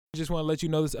Just want to let you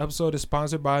know this episode is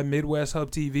sponsored by Midwest Hub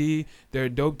TV. They're a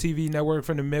dope TV network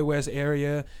from the Midwest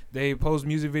area. They post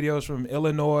music videos from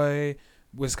Illinois,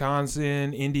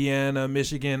 Wisconsin, Indiana,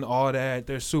 Michigan, all that.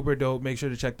 They're super dope. Make sure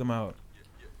to check them out.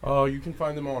 You can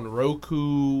find them on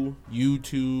Roku,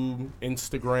 YouTube,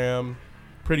 Instagram.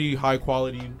 Pretty high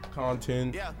quality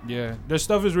content. Yeah. Their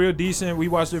stuff is real decent. We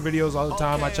watch their videos all the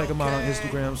time. I check them out on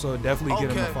Instagram, so definitely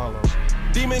get them a follow.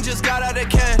 Demon just got out of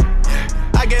can.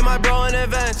 I gave my bro an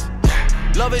advance.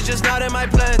 Love is just not in my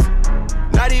plans.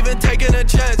 Not even taking a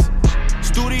chance.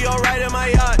 Studio right in my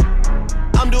yacht.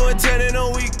 I'm doing 10 in a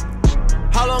week.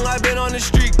 How long I been on the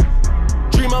street?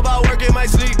 Dream about work in my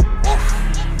sleep.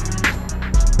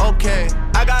 Okay,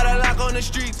 I got a lock on the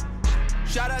streets.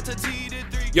 Shout out to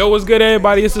T3. Yo, what's good,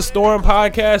 everybody? It's the Storm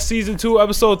Podcast, Season 2,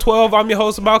 Episode 12. I'm your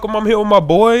host, Malcolm. I'm here with my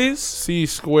boys. C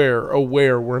square,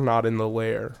 aware we're not in the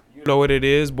lair. You know what it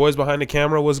is. Boys behind the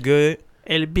camera, what's good?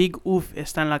 El Big Uf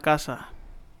está en la casa.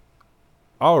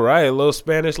 All right, a little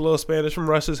Spanish from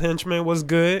Rush's Henchman. What's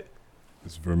good?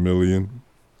 It's Vermilion.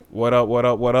 What up?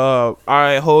 All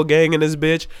right, whole gang in this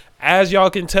bitch. As y'all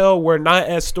can tell, we're not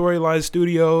at Storyline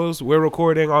Studios. We're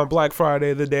recording on Black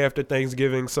Friday, the day after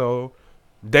Thanksgiving, so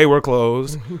they were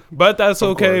closed. But that's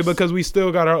okay because we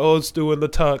still got our old stew in the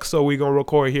tuck, so we gonna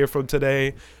record here from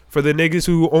today. For the niggas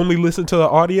who only listen to the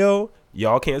audio,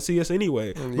 y'all can't see us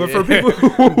anyway. But for people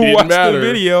who watch the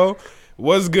video,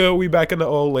 what's good? We back in the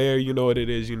old lair. You know what it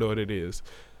is.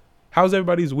 How's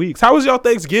everybody's weeks? How was y'all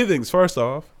Thanksgivings, first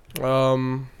off?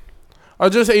 I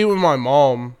just ate with my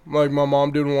mom. Like, my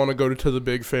mom didn't want to go to the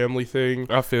big family thing.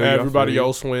 I feel and you. everybody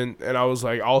else went, and I was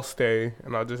like, I'll stay.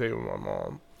 And I just ate with my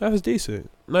mom. That was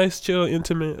decent. Nice, chill,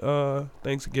 intimate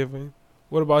Thanksgiving.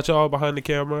 What about y'all behind the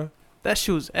camera? That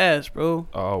shit was ass, bro.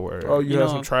 Oh, word. Oh, you had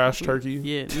some trash turkey?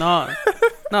 Yeah,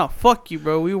 nah, fuck you,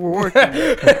 bro. We were working.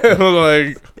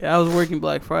 Like, I was working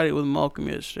Black Friday with Malcolm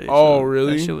yesterday. Oh, so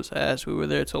really? That shit was ass. We were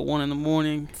there till 1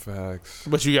 a.m. Facts.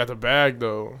 but you got the bag,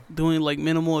 though. doing like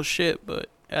minimal shit, but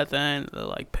at the end they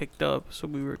like picked up, so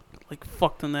we were like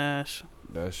fucked in the ass.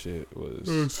 That shit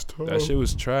was Tough. that shit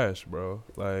was trash, bro.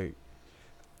 Like,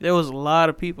 There was a lot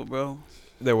of people, bro.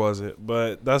 there wasn't,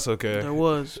 but that's okay. There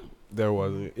was. There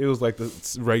wasn't. It was like the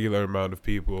regular amount of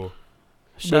people.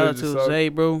 Shout out it to just Jose,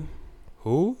 bro.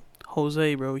 Who?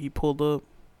 Jose, bro. He pulled up.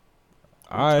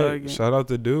 Alright, shout out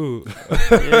to dude.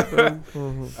 Yeah,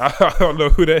 bro. I don't know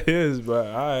who that is, but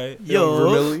alright. Yo.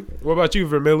 Vermilly? What about you,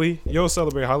 Vermilly? You don't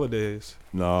celebrate holidays.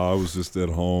 Nah, I was just at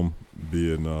home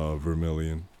being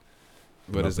Vermilion.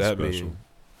 What does that mean?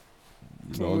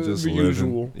 No, just the living.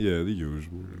 usual. Yeah, the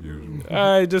usual.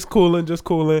 Alright, just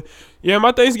cooling. Yeah,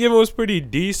 my Thanksgiving was pretty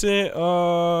decent.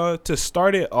 To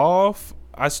start it off,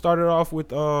 I started off with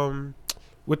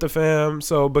the fam.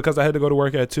 So because I had to go to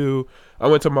work at 2, I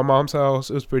went to my mom's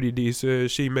house. It was pretty decent.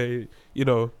 She made,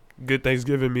 good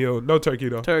Thanksgiving meal. No turkey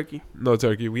though. No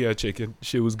turkey. We had chicken.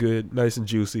 Shit was good, nice and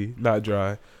juicy, not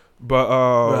dry. But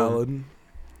Valid.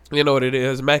 you know what it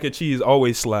is. Mac and cheese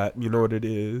always slap. You know what it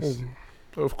is.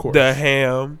 Of course. The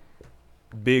ham,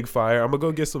 big fire. I'm gonna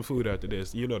go get some food after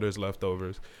this. You know there's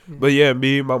leftovers. But yeah,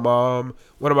 me, my mom,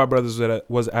 one of my brothers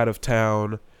was out of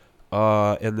town,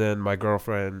 and then my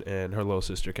girlfriend and her little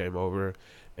sister came over,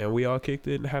 and we all kicked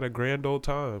it and had a grand old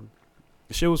time.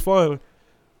 Shit was fun.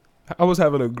 I was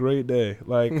having a great day.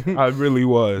 Like, I really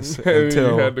was.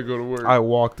 Until you had to go to work. I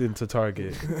walked into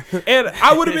Target. And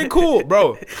I would have been cool,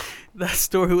 bro. That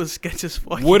story was sketch as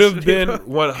fuck. Would have been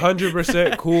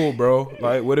 100% cool, bro.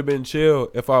 Like, would have been chill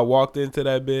if I walked into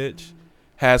that bitch,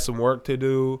 had some work to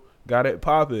do, got it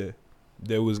popping.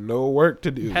 There was no work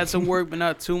to do. Had some work, but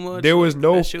not too much. There was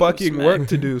no fucking work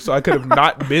to do, so I could have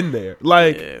not been there.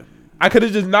 Like, I could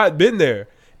have just not been there.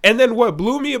 And then what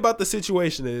blew me about the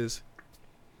situation is,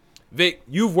 Vic,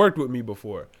 you've worked with me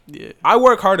before. Yeah. I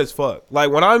work hard as fuck. Like,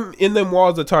 when I'm in them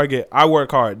walls of Target, I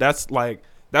work hard. That's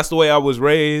the way I was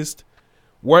raised.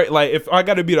 Like, if I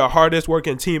got to be the hardest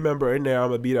working team member in there,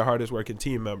 I'm going to be the hardest working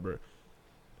team member.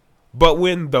 But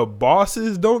when the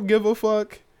bosses don't give a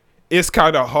fuck, it's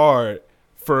kind of hard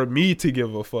for me to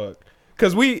give a fuck.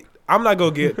 Because I'm not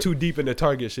going to get too deep into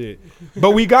Target shit,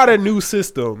 but we got a new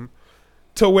system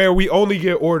to where we only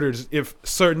get orders if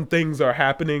certain things are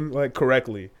happening, like,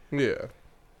 correctly. Yeah.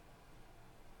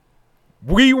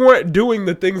 We weren't doing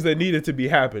the things that needed to be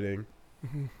happening.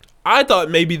 I thought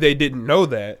maybe they didn't know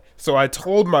that. So I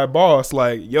told my boss,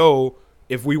 like, yo,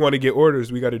 if we want to get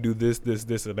orders, we got to do this,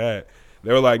 and that.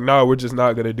 They were like, no, we're just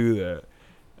not going to do that.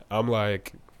 I'm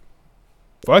like,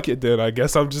 fuck it then. I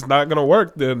guess I'm just not going to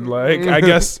work then. Like, I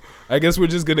guess we're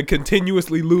just going to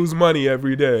continuously lose money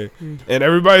every day. And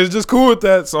everybody's just cool with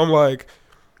that. So I'm like,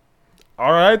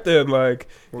 all right then. Like,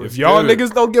 Let's if y'all get it.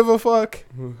 niggas don't give a fuck,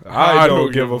 I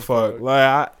don't give a fuck.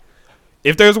 Like,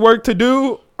 if there's work to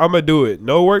do, I'ma do it.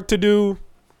 No work to do,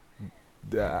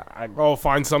 I'll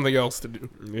find something else to do.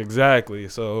 exactly.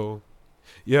 So,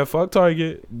 yeah, fuck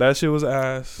Target. That shit was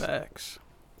ass. Facts.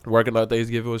 Working on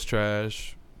Thanksgiving was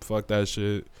trash. Fuck that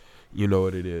shit. You know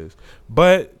what it is.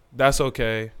 But that's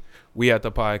okay. We at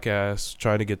the podcast,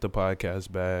 trying to get the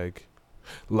podcast bag.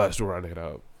 Let's run it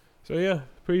up. So yeah,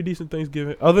 pretty decent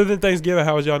Thanksgiving. Other than Thanksgiving,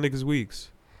 how was y'all niggas' weeks?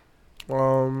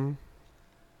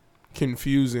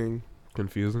 Confusing.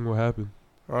 Confusing? What happened?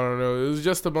 I don't know. It was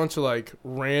just a bunch of like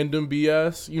random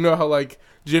BS. You know how like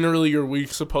generally your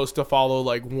week's supposed to follow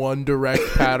like one direct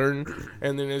pattern,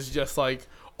 and then it's just like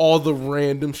all the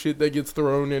random shit that gets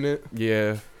thrown in it.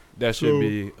 Yeah, that should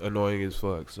be annoying as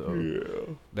fuck. So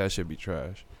Yeah. that should be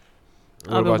trash.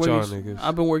 What about y'all niggas?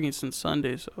 I've been working since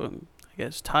Sunday, so I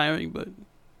guess tiring, but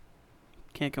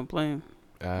can't complain.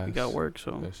 Ass. We got work,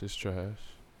 so That's just trash.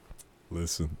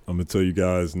 Listen, I'm gonna tell you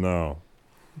guys now.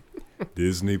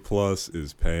 Disney Plus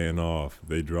is paying off.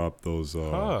 They dropped those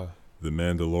the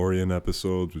Mandalorian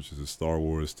episodes, which is a Star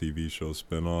Wars TV show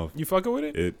spinoff. You fucking with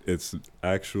it? It's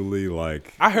actually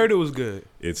like I heard it was good.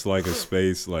 it's like a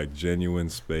space like genuine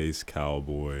space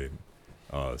cowboy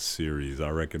series. I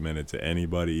recommend it to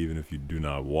anybody, even if you do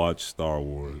not watch Star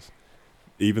Wars.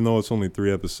 Even though it's only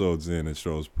 3 episodes in, it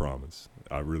shows promise.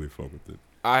 I really fuck with it.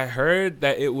 I heard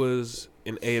that it was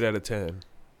an 8 out of 10.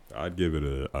 I'd give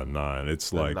it a 9.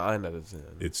 It's like 9 out of 10.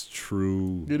 it's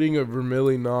true. Getting a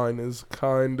Vermilly 9 is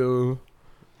kind of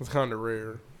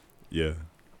rare. Yeah.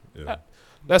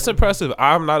 That's impressive.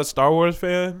 I'm not a Star Wars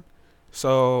fan,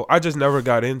 so I just never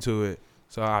got into it.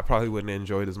 So I probably wouldn't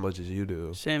enjoy it as much as you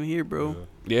do. Same here, bro.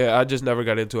 Yeah, I just never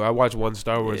got into it. I watched one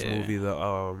Star Wars Yeah. movie,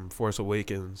 the Force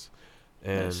Awakens,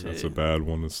 and That's a bad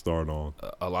one to start on.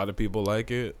 a lot of people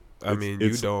like it. I mean,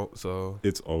 you don't, so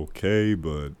It's okay,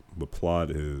 but the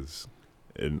plot is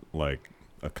in like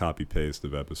a copy paste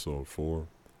of episode 4,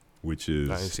 which is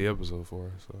I didn't see episode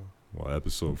 4. So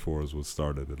episode 4 is what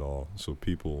started it all. So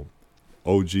people,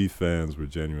 OG fans, were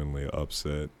genuinely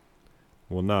upset.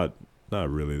 Well, not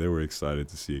really. They were excited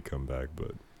to see it come back,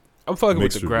 but I'm fucking with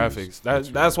Mixed the reviews. graphics.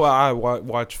 Mixed That's why I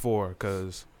watched 4,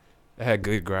 because it had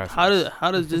good graphics.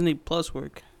 How does Disney Plus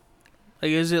work?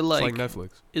 Like, is it it's like like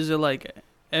Netflix? is it like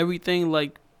everything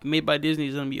like made by Disney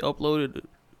is gonna be uploaded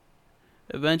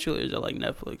eventually? Or is it like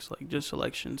Netflix, like just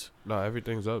selections No,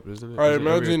 everything's up, isn't it? I Isn't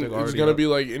imagine everything it's already gonna up? be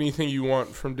like anything you want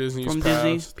from Disney's from past.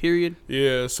 Disney? Period.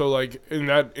 Yeah, so like, and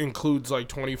that includes like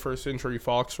 21st Century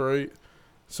Fox, right?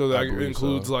 So that believe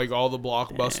includes so. like all the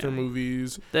blockbuster Damn.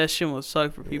 movies. That shit must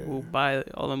suck for people who Yeah. buy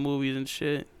all the movies and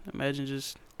shit. Imagine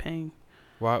just paying.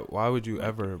 Why would you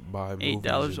ever buy movies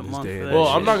 $8 in a this month day for and that Well,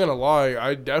 age? I'm not gonna lie,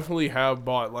 I definitely have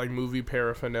bought like movie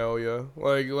paraphernalia,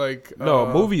 like No,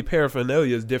 movie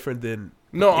paraphernalia is different than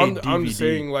No, a I'm DVD.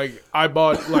 saying like I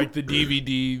bought like the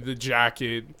DVD, the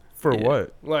jacket, for Yeah.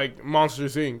 what? like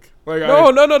Monsters Inc. Like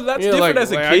No, that's yeah, different like-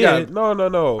 as a like, kid.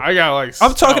 No. I got like.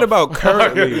 I'm talking stuff. about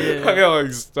currently. Yeah. I got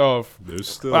like stuff. there's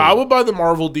still I would buy the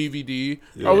Marvel DVD.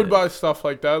 Yeah. I would buy stuff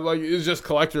like that. Like it's just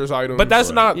collector's items. But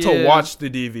that's not to Yeah. watch the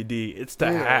DVD. It's to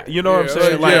Yeah. have. You know what I'm Yeah,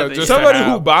 saying? like, yeah, Like just somebody to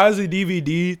who have. buys a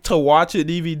DVD to watch a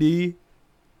DVD,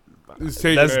 It's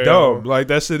taking that's a, dumb. Like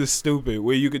that shit is stupid.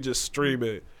 Where you could just stream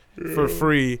it for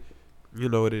free. You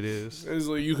know what it is. It's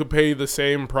like you could pay the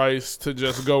same price to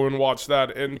just go and watch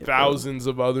that and thousands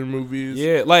of other movies.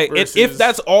 Yeah, like if versus-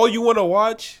 that's all you want to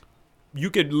watch, you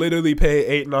could literally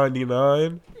pay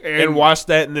 $8.99 and watch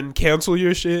that, and then cancel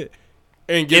your shit,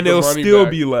 and get and the it'll money still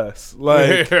back. be less.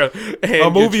 Like Yeah, and a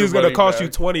get movie your is gonna money cost you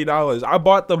back. $20. I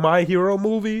bought the My Hero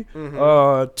movie,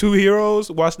 Mm-hmm. 2 Heroes.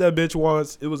 Watched that bitch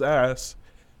once. It was ass.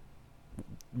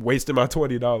 Wasted my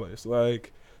 $20.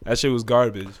 Like that shit was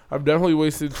garbage. I've definitely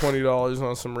wasted $20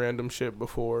 on some random shit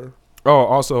before. Oh,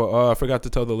 also, I forgot to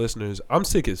tell the listeners, I'm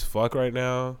sick as fuck right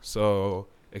now, so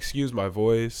excuse my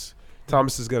voice.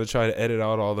 Thomas is gonna try to edit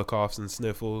out all the coughs and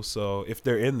sniffles, so if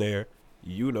they're in there,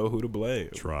 you know who to blame.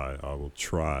 I will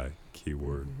try.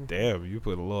 Keyword. Damn, you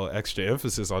put a little extra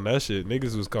emphasis on that shit.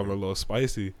 Niggas was coming a little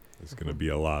spicy. It's gonna be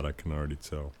a lot. I can already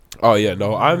tell. Oh yeah,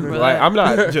 no, I'm Bro, like, I'm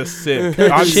not just sick.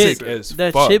 I'm Shit, sick as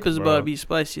That fuck, chip is bro. about to be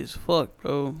spicy as fuck,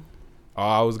 bro. Oh,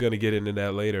 I was gonna get into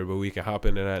that later, but we can hop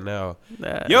into that now.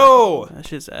 That, Yo! that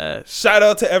shit's ass. Shout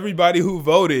out to everybody who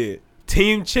voted.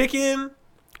 Team Chicken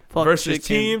Fuck versus chicken.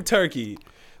 Team Turkey.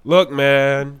 Look,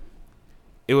 man,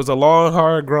 it was a long,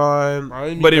 hard grind, I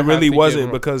didn't but it even really have to wasn't get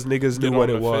on- because niggas get knew what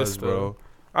on it the was, fist, bro.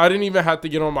 I didn't even have to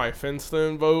get on my fence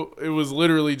to vote. It was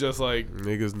literally just like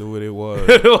Niggas knew what it was.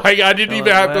 like I didn't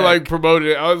even have to like promote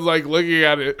it. I was like looking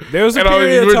at it. There was a and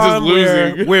period of time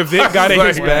losing. where Vic got in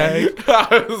his bag.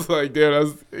 I was like,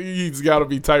 damn, he's got to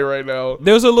be tight right now.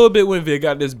 There was a little bit when Vic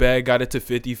got in his bag, got it to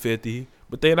 50-50.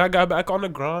 But then I got back on the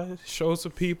grind, showed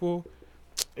some people,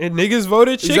 and niggas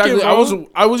voted chicken, Exactly. bro.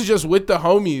 I was just with the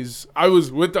homies. I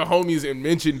was with the homies and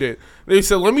mentioned it. They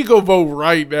said, "Let me go vote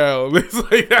right now." It's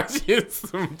like that shit's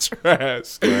some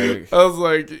trash. Like, I was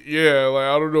like, "Yeah, like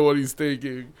I don't know what he's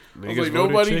thinking." I was niggas like, voted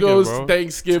nobody chicken, goes bro. to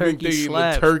Thanksgiving Turkey thinking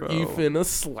slaps, the turkey bro. finna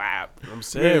slap. I'm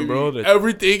saying, bro. Baby,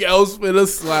 everything else finna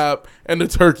slap, and the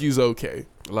turkey's okay.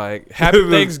 Like, happy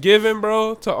Thanksgiving,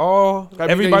 bro, to all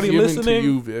Happy everybody Thanksgiving listening. to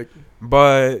you, Vic.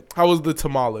 But How was the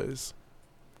tamales?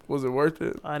 Was it worth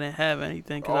it? I didn't have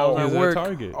anything because Oh, I he was was at at work.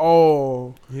 Target.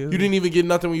 Oh, Yeah. you didn't even get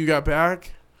nothing when you got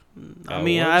back? I At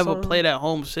mean, work, I have a son? plate at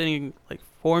home sitting like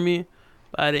for me,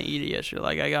 but I didn't eat it yesterday.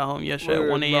 Like I got home yesterday at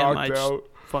 1 a.m. I Knocked just out.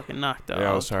 fucking knocked out.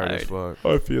 Yeah, I was tired as fuck.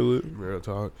 I feel it. Real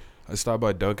talk. I stopped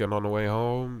by Dunkin' on the way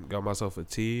home, got myself a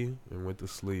tea, and went to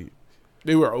sleep.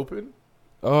 They were open?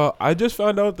 I just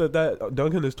found out that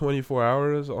Dunkin' is 24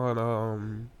 hours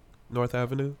on North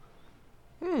Avenue.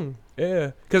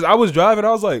 Yeah, because I was driving,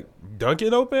 I was like,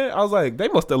 Dunkin' open? I was like, they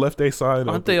must have left their sign Aren't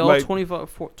open. they all like,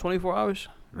 24 hours?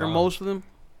 Or Nah. most of them?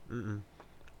 Mm-mm.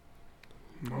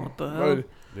 What the hell?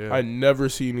 Yeah. I never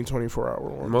see any 24-hour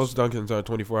ones. Most Dunkins are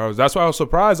 24 hours. That's why I was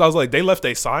surprised. I was like, they left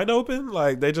their sign open?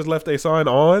 Like, they just left their sign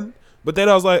on? But then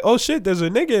I was like, oh, shit, there's a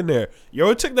nigga in there. Yo,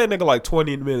 it took that nigga like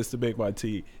 20 minutes to make my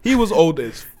tea. He was old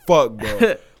as fuck,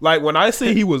 bro. Like, when I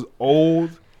say he was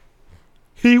old,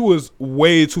 he was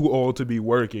way too old to be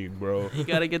working, bro. You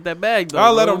gotta get that bag though.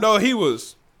 I'll let bro. him know he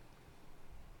was.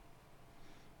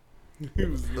 He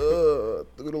was Threw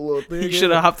the little thing. You in.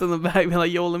 should have hopped in the bag and be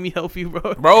like, yo, let me help you,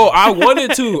 bro. Bro, I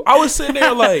wanted to. I was sitting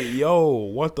there like, yo,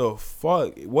 what the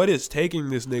fuck? What is taking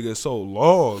this nigga so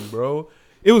long, bro?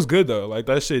 It was good, though. Like,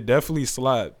 that shit definitely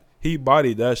slapped. He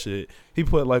bodied that shit. He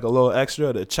put, like, a little extra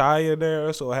of the chai in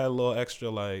there, so it had a little extra,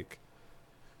 like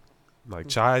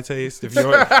chai taste. If you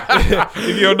don't,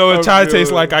 if you don't know what chai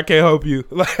tastes like, I can't help you.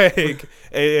 Like,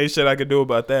 ain't shit I can do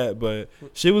about that. But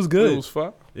shit was good. It was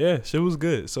fun. Yeah, shit was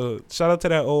good. So shout out to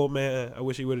that old man. I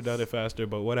wish he would have done it faster,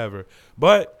 but whatever.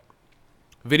 But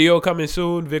video coming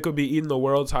soon. Vic will be eating the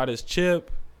world's hottest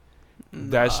chip.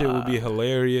 That shit will be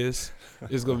hilarious.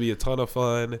 It's gonna be a ton of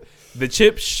fun. The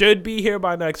chip should be here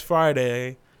by next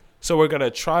Friday, so we're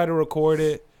gonna try to record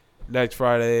it next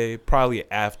Friday, probably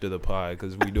after the pod,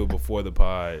 because we do it before the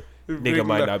pod. Nigga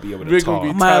might not be able to Vic gonna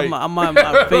talk. be I might have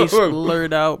my face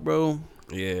blurred out, bro.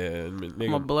 Yeah, I'm gonna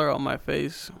nigga. blur out my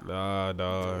face. Nah,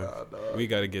 dog. We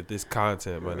gotta get this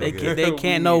content, my They nigga.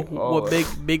 can't know Oh. what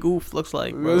big oof looks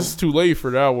like, bro. It's too late for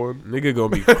that one. Nigga gonna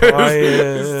be It's too crying. late.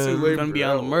 It's gonna be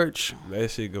on the merch. That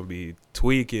shit gonna be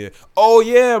tweaking. Oh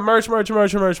yeah, merch.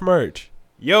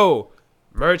 Yo,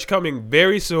 merch coming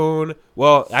very soon.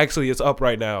 Well, actually, it's up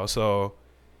right now. So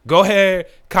go ahead,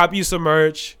 cop you some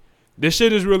merch. This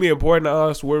shit is really important to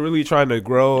us. We're really trying to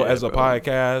grow as a bro.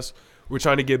 podcast. We're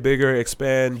trying to get bigger,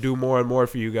 expand, do more and more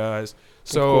for you guys.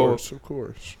 So of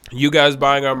course. you guys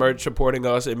buying our merch, supporting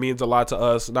us, it means a lot to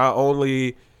us. Not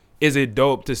only is it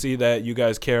dope to see that you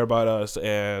guys care about us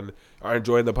and are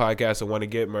enjoying the podcast and want to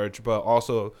get merch, but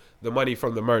also the money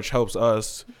from the merch helps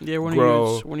us Yeah, we're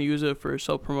grow. gonna use it for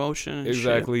self promotion.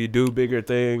 Exactly, do bigger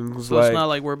things. So like, it's not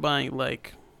like we're buying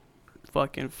like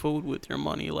fucking food with your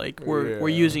money. Like we're Yeah.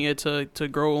 using it to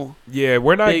grow. yeah,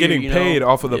 we're not bigger, getting you know? paid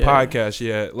off of the Yeah. podcast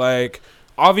yet. Like,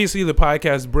 obviously, the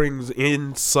podcast brings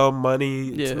in some money.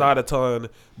 It's Yeah. not a ton,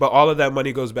 but all of that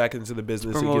money goes back into the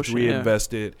business and gets Promotion, yeah.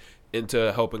 reinvested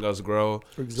into helping us grow.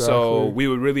 Exactly. So we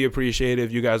would really appreciate it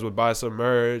if you guys would buy some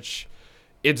merch.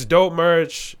 It's dope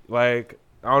merch. Like,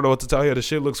 I don't know what to tell you. The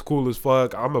shit looks cool as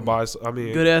fuck. I'm gonna buy. I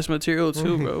mean, Good ass material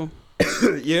too, bro.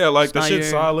 yeah, like It's the not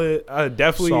shit's your- solid. I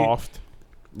definitely. soft.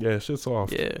 Yeah, shit's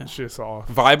soft. Yeah. Shit's off.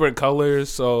 Vibrant colors.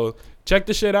 So check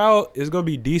the shit out. It's gonna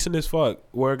be decent as fuck.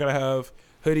 We're gonna have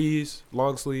hoodies,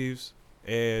 long sleeves,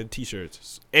 and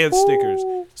t-shirts and stickers.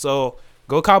 So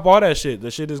go cop all that shit.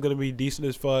 The shit is gonna be decent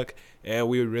as fuck, and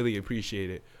we would really appreciate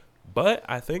it. But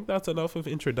I think that's enough of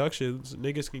introductions.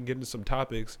 Niggas can get into some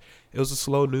topics. It was a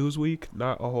slow news week.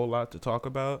 Not a whole lot to talk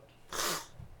about.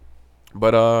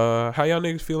 But how y'all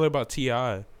niggas feeling about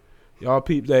T.I.? Y'all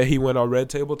peep that he went on Red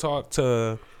Table Talk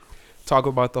to talk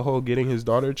about the whole getting his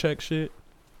daughter check shit?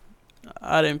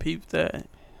 I didn't peep that.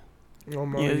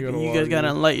 I'm not You, even gonna you lie guys to gotta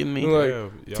enlighten me. Like,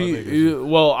 Damn, y'all niggas-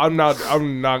 well, I'm not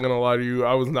gonna lie to you.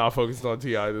 I was not focused on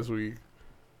T.I. this week.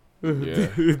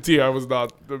 Yeah. T.I. was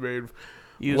not the main.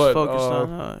 You was what, focused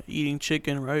on eating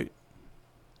chicken, right?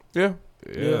 Yeah.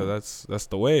 Yeah, that's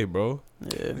the way, bro.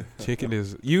 Yeah. Chicken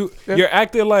is you're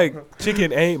acting like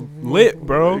chicken ain't lit,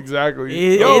 bro.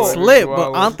 Exactly. It's lit,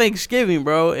 but Wow. on Thanksgiving,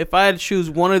 bro, if I had to choose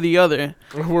one or the other,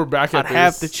 We're back at I'd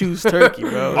have to this. choose turkey,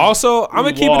 bro. Also, I'm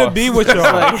gonna keep it a B with y'all.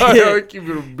 Like, keep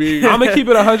it a B. I'm gonna keep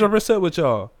it 100% with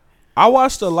y'all. I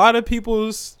watched a lot of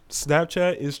people's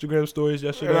Snapchat, Instagram stories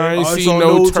yesterday. I ain't I seen saw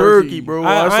no turkey, bro.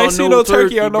 I ain't seen no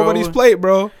turkey on nobody's plate,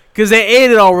 bro. Cause they ate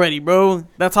it already, bro.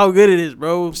 That's how good it is,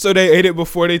 bro. So they ate it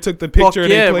before they took the picture of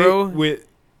yeah, their plate bro. with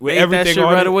They ate everything that shit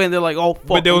on right it. away, and they're like, "Oh fuck!"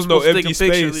 But there was no supposed to empty take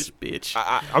a picture of space. this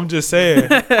bitch. I'm just saying.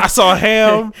 I saw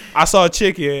ham. I saw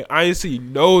chicken. I ain't see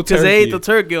no turkey. Cause they ate the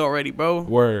turkey already, bro.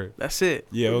 Word. That's it.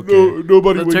 Yeah. Okay.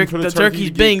 Nobody The, waiting for the turkey's to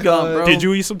get been cut. gone, bro. Did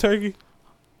you eat some turkey?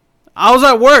 I was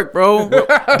at work, bro.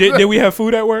 did we have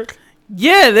food at work?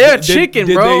 Yeah, they're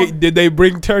chicken, bro. Did they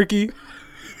bring turkey?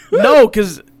 No,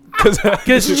 cause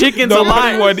Because chicken's nobody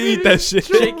alive. wanted to eat that shit.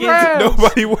 Chicken's-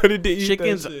 Nobody wanted to eat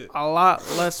chicken's that shit. a lot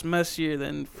less messier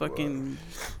than fucking.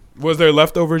 Was there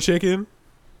leftover chicken?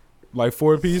 Like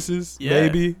 4 pieces, Yeah.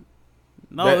 maybe.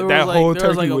 No, that there that was like, whole there was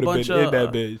turkey like a would have bunch been in of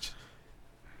that bitch.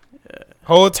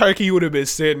 Whole turkey would have been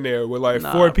sitting there with like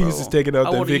Nah, 4 bro. pieces taken out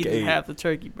I that would have Vic eaten ate. half the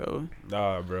turkey, bro.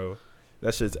 Nah, bro.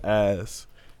 That shit's ass.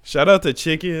 Shout out to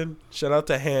chicken. Shout out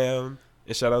to ham.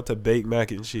 And shout out to baked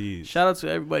mac and cheese. Shout out to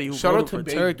everybody who Shout out voted to for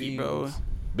baked turkey, bro. beans.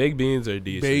 Baked beans are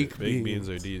decent. Baked beans beans.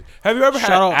 are decent. Have you ever Shout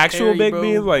had out actual Perry, baked bro.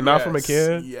 beans? Like not from a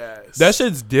can? Yes. That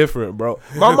shit's different, bro.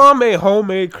 My mom made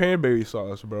homemade cranberry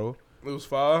sauce, bro. It was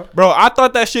fire. Bro, I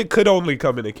thought that shit could only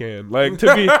come in a can. Like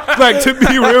to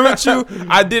be real with you,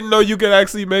 I didn't know you could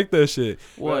actually make that shit.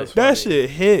 What? That shit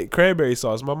hit cranberry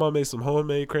sauce. My mom made some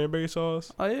homemade cranberry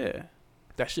sauce. Oh yeah.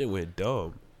 That shit went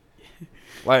dumb.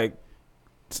 Like,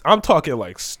 I'm talking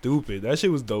like stupid. That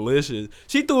shit was delicious.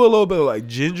 She threw a little bit of like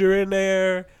ginger in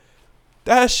there.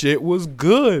 That shit was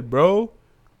good, bro.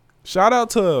 Shout out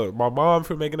to my mom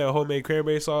for making that homemade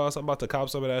cranberry sauce. I'm about to cop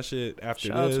some of that shit after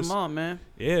Shout this. out to mom, man.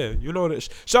 Yeah, you know that.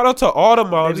 Shout out to all the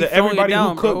moms They be and throwing everybody it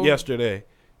down, who cooked bro. yesterday.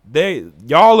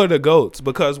 Y'all are the goats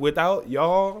because without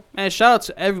y'all, Man, shout out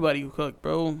to everybody who cooked,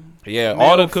 bro. yeah, Male,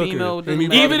 all the female, cookers. doesn't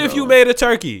Even Even matter, if you bro.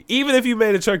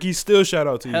 made a turkey, still shout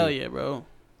out to you. Hell yeah, bro.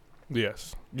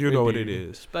 Yes. You know what it Indeed.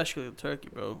 is. Especially the turkey,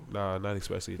 bro. Nah, not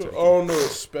especially a turkey. Oh no,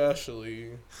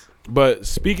 especially. But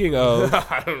speaking of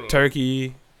I don't know.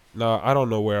 turkey, nah, I don't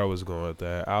know where I was going with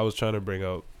that. I was trying to bring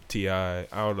up T.I. I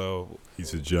don't know.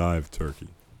 He's a jive turkey.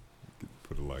 You could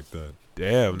put it like that.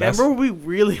 Damn, that's Remember, we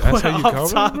really that's went how you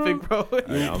off coming, topic, bro.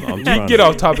 Hey, I'm you trying get to-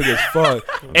 off topic as fuck.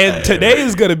 And today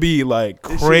is gonna be like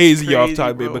This shit's crazy off crazy,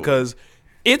 topic bro. because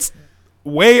it's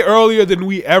way earlier than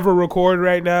we ever record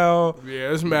right now.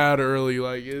 Yeah, it's mad early.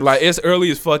 Like it's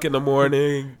early as fuck in the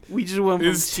morning. We just went from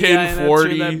It's T.I. and I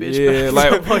turned 10:40. that bitch Yeah,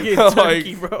 back like- to fucking like,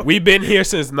 turkey, bro. We've been here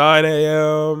since 9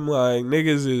 a.m. Like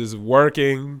niggas is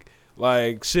working.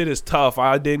 Like shit is tough.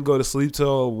 I didn't go to sleep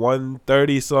till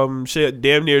 1:30 some shit,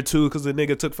 damn near 2 because the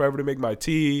nigga took forever to make my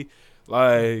tea.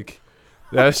 Like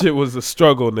that shit was a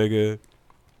struggle, nigga.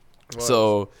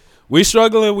 So we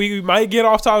struggling. We might get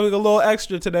off topic a little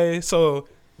extra today. So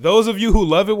those of you who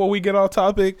love it when we get off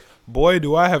topic, boy,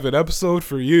 do I have an episode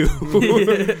for you.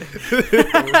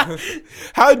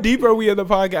 How deep are we in the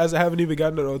podcast? I haven't even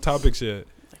gotten to no topics yet.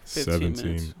 15 17.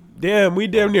 minutes. Damn, we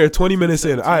damn near 20 minutes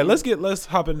in. All right, let's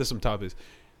hop into some topics.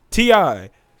 T.I.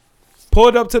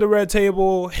 pulled up to the red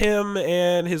table. Him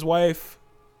and his wife,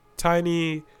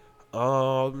 Tiny. There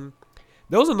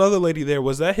was another lady there.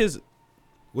 Was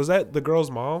that the girl's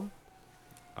mom?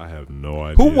 I have no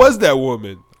idea. Who was that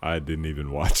woman? I didn't even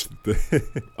watch the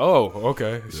thing. Oh,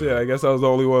 okay. Shit, I guess I was the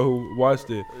only one who watched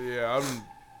it. yeah,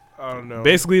 I don't know.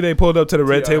 Basically, they pulled up to the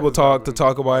red T.I. table has talk not to been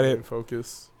talk about in it.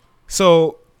 Focus.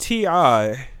 So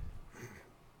T.I.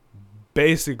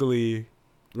 basically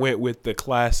went with the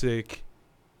classic.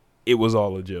 It was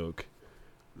all a joke.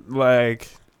 Like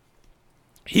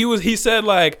he said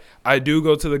like I do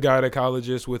go to the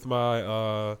gynecologist with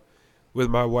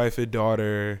my wife and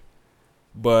daughter,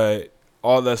 but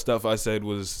all that stuff I said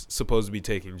was supposed to be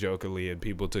taken jokingly and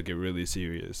people took it really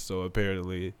serious. So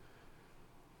apparently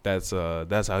that's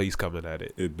how he's coming at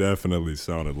it. It definitely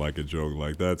sounded like a joke.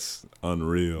 Like that's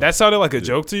unreal. That sounded like a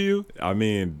joke to you? I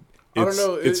mean, I don't it's,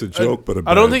 know. it's a joke, but a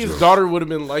I don't bad think his joke. daughter would have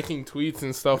been liking tweets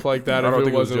and stuff like that if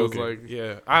it wasn't joking. like.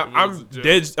 Yeah,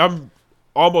 it's a I'm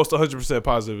almost 100%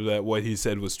 positive that what he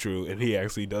said was true, and he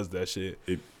actually does that shit.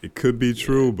 It could be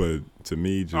true, but to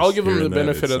me, just I'll give him hearing the that,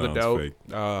 benefit it of the sounds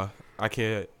doubt. fake. I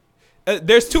can't.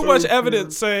 There's too much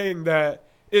evidence saying that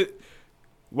it.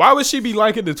 Why would she be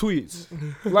liking the tweets?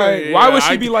 Like, why would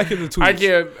she be liking the tweets? I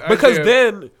can't. Because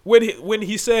then when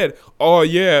he said, "Oh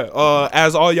yeah,"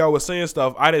 as all y'all was saying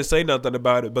stuff, I didn't say nothing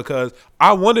about it because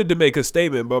I wanted to make a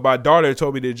statement, but my daughter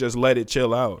told me to just let it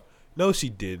chill out. No, she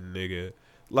didn't, nigga.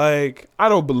 Like, I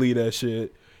don't believe that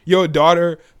shit. Your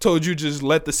daughter told you just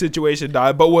let the situation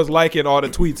die, but was liking all the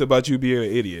tweets about you being an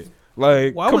idiot.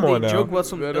 Like, why come would on they now. joke about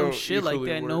some That dumb don't shit like equally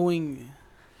that, work. knowing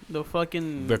the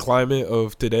fucking The climate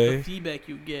of the today. feedback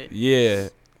you get? Yeah.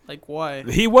 Like, why?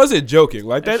 He wasn't joking.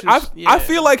 Like that. That's just- I yeah.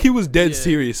 feel like he was dead Yeah.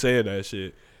 serious saying that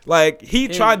shit. Like he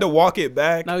And tried to walk it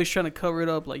back. Now he's trying to cover it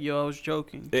up. Like, yo, I was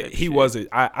joking. type He shit. wasn't.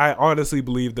 I honestly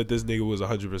believe that this nigga was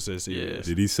 100% serious.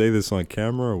 Did he say this on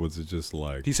camera or was it just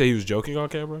like? He said he was joking on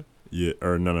camera. Yeah,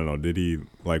 or no. Did he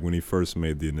like when he first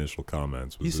made the initial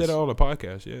comments? Was He said this- it on the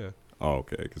podcast. Yeah. Oh,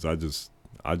 okay. Because I just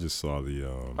saw the.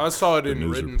 I saw it the in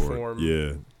news written report. form.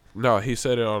 Yeah. No, he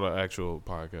said it on an actual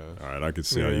podcast. All right, I could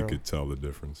see how you Yeah. could tell the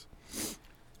difference.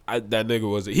 That nigga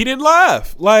wasn't. He didn't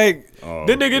laugh. Like Oh,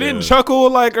 the nigga yeah. didn't chuckle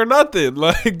like or nothing.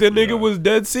 Like the nigga Yeah. was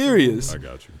dead serious. I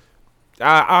got you.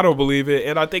 I don't believe it,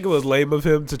 and I think it was lame of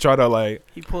him to try to like.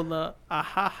 He pulled the ha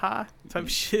ha type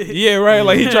shit. Yeah, right.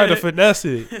 Like he tried to finesse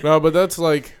it. No, but that's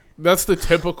the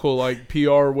typical like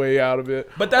PR way out of it.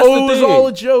 But that's oh, the it was thing. all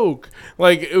a joke.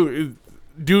 Like,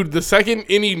 dude, the second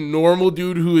any normal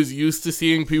dude who is used to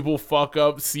seeing people fuck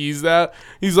up sees that,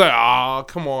 he's like,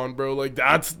 come on, bro. Like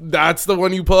that's the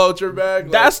one you pull out your bag.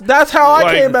 Like, That's how I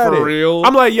like, came at for it. real?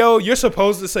 I'm like, yo, you're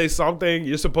supposed to say something.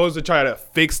 You're supposed to try to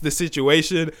fix the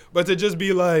situation, but to just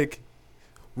be like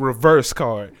reverse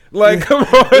card. Like, come on,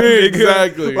 nigga.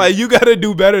 Exactly. Like you got to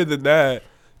do better than that.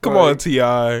 Come on, Like-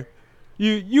 Ti.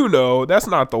 You know that's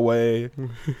not the way.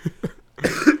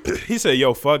 He said,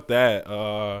 "Yo, fuck that."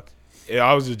 Yeah,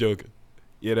 I was just joking.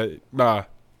 Yeah,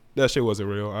 that shit wasn't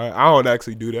real. I don't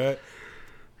actually do that.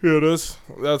 yeah,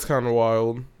 that's kind of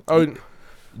wild. I would,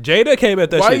 Jada came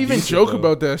at that why shit. even decent, joke though.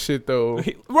 about that shit though?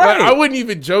 Right. Like, I wouldn't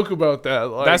even joke about that.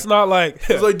 Like, That's not like.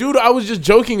 It's like, dude, I was just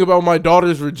joking about my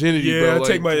daughter's virginity. Yeah, bro.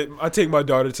 I take my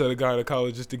daughter to the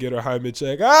gynecologist to get her hymen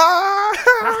check.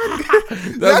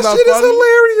 That not shit funny? is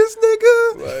hilarious,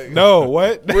 nigga. Like, No,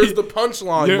 what? where's the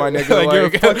punchline, You're- my nigga? like, you're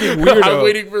a fucking weirdo. I'm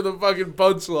waiting for the fucking You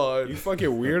punchline. fucking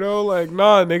weirdo? Like,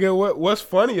 nah, nigga. What's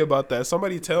funny about that?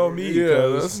 Somebody tell me. Yeah,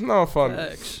 'cause that's not funny.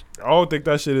 Facts. I don't think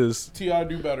that shit is Ti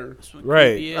do better. Some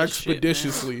Right. creepy ass shit, man.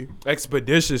 Expeditiously.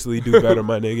 expeditiously do better,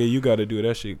 my nigga. You got to do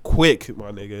that shit quick,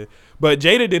 my nigga. But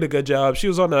Jada did a good job. She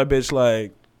was on that bitch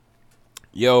like,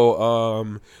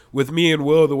 yo, with me and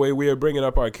Will, the way we are bringing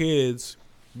up our kids,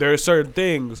 there are certain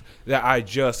things that I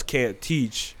just can't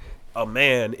teach a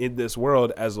man in this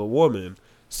world as a woman.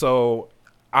 So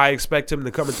I expect him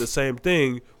to come at the same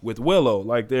thing with Willow.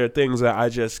 Like there are things that I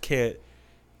just can't,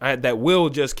 that Will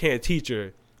just can't teach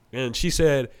her. And she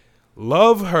said,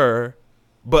 love her,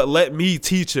 but let me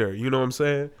teach her. You know what I'm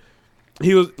saying?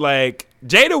 He was like,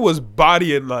 Jada was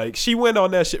bodying, like, she went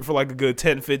on that shit for like a good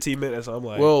 10, 15 minutes. I'm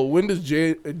like, Well, when does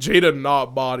Jada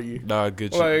not body? nah,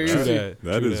 good shit. like, True see, that.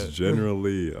 That True is that.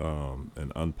 generally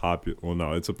an unpopular. Well,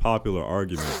 no, it's a popular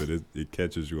argument, but it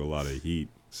catches you a lot of heat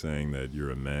saying that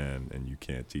you're a man and you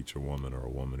can't teach a woman, or a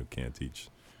woman who can't teach.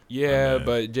 Yeah, man.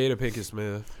 but Jada Pinkett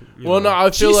Smith. you Well, know. no, I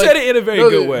feel she like said it in a very no,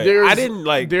 good way. there's- I didn't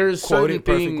like There's quote certain it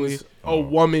perfectly. things a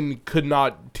woman could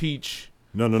not teach.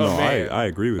 No. man. I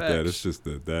agree with that. Facts. It's just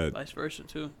that Vice versa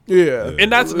too. Yeah.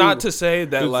 And that's not to say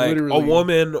that It's like a literally-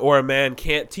 woman or a man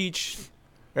can't teach.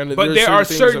 And But there's there are a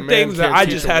certain man things that can't I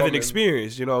teach just a haven't woman.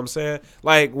 experienced. You know what I'm saying?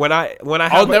 Like when I I'll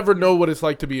have never know what it's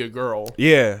like to be a girl.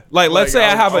 yeah. Like let's say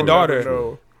I have a I'll never daughter.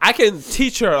 know. I can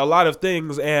teach her a lot of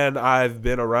things, and I've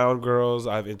been around girls.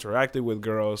 I've interacted with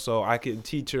girls, so I can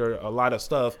teach her a lot of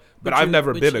stuff. But I've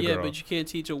never been a girl. Yeah, but you can't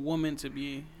teach a woman to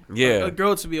be Yeah. a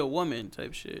girl to be a woman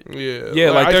type shit. Yeah.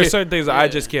 Yeah, like I there's can't- certain things that I yeah.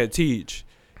 just can't teach.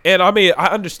 And I mean, I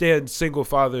understand single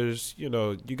fathers, you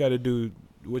know, you got to do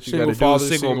what you got Single to do. fathers,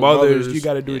 Single single mothers, mothers. you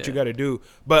got to do what you Yeah. got to do.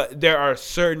 But there are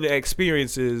certain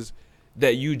experiences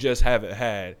that you just haven't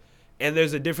had. And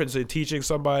there's a difference in teaching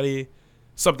somebody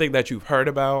something that you've heard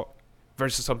about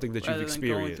versus something that Rather you've than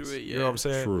going experienced. through it, You know what I'm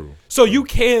saying? true. So you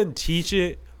can teach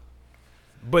it,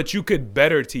 but you could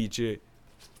better teach it.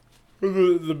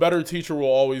 The better teacher will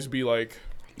always be like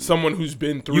someone who's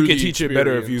been through. You can the teach it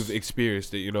better if experience. you've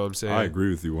experienced it. You know what I'm saying? I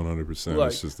agree with you 100%. Like-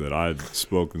 It's just that I'd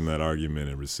spoken that argument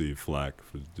and received flack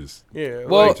for just. Yeah.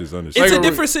 Well, which is It's understandable. a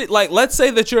different like let's say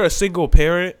that you're a single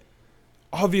parent.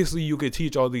 Obviously, you could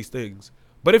teach all these things.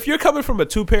 But if you're coming from a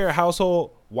 2-parent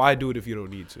household, why do it if you don't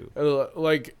need to?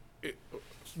 Like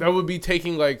that would be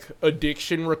taking like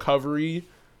addiction recovery,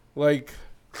 like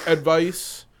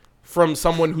advice from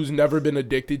someone who's never been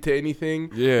addicted to anything.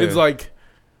 Yeah. It's like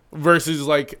versus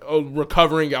like a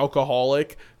recovering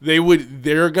alcoholic.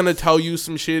 They're gonna tell you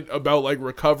some shit about like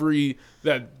recovery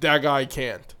that guy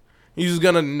can't.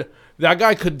 That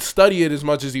guy could study it as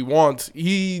much as he wants.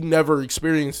 He never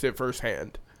experienced it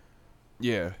firsthand.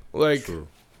 Yeah. Like, True.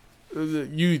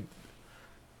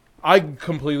 I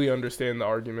completely understand the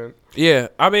argument. Yeah,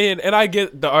 I mean, and I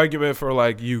get the argument for,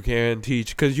 like, you can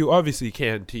teach, because you obviously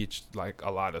can teach, like,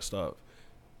 a lot of stuff.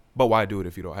 But why do it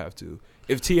if you don't have to?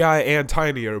 If T.I. and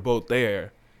Tiny are both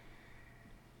there,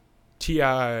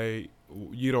 T.I.,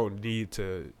 you don't need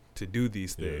to do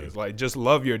these things. Yeah. Like, just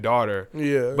love your daughter.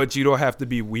 Yeah. But you don't have to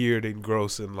be weird and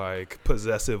gross and, like,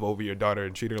 possessive over your daughter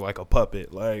and treat her like a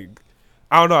puppet. Like,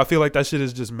 I don't know. I feel like that shit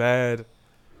is just mad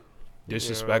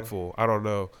disrespectful. I don't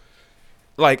know.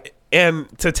 Like,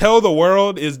 and to tell the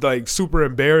world is, like, super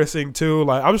embarrassing, too.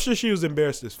 Like, I'm sure she was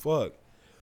embarrassed as fuck.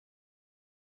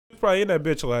 She was probably in that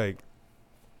bitch, like,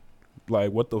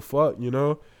 what the fuck, you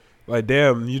know? Like,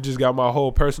 damn, you just got my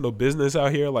whole personal business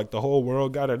out here. Like, the whole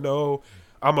world got to know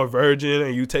I'm a virgin,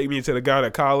 and you take me to the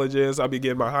gynecologist. I'll be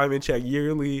getting my hymen checked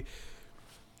yearly.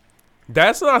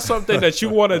 That's not something that you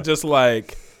want to just,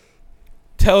 like,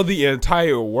 tell the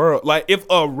entire world. Like, if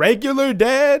a regular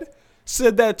dad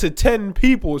said that to 10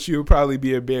 people, she would probably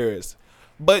be embarrassed.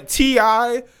 But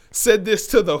T.I. said this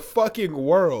to the fucking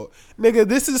world. Nigga,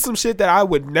 this is some shit that I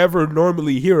would never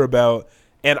normally hear about.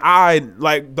 And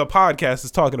the podcast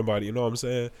is talking about it, you know what I'm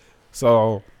saying?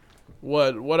 So.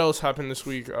 What else happened this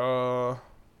week? You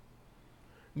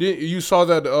saw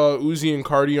that Uzi and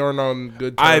Cardi aren't on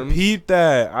good terms? I peeped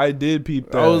that. I did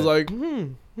peep that. I was like,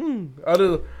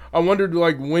 I wondered,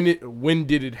 like, when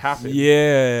did it happen?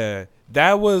 Yeah.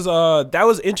 That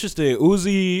was interesting.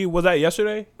 Uzi, was that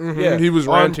yesterday? Mm-hmm. Yeah. He was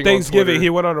ranting on Thanksgiving. on He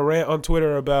went on a rant on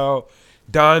Twitter about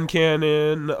Don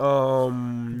Cannon,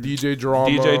 DJ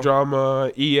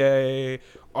Drama, EA,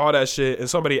 all that shit. And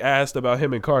somebody asked about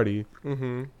him and Cardi.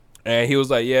 Mm-hmm. And he was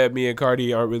like, yeah, me and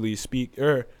Cardi aren't really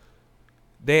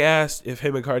they asked if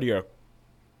him and Cardi are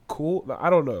cool. I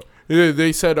don't know.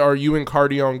 They said, are you and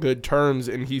Cardi on good terms?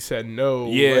 And he said no.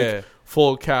 Yeah. Like,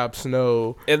 full caps,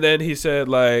 no. And then he said,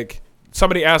 like,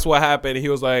 somebody asked what happened. And he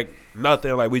was like,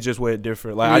 nothing. Like, we just went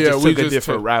different. Like, I just took a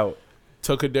different route.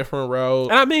 Took a different route.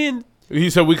 And I mean,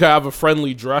 he said we could have a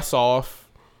friendly dress off.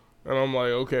 And I'm like,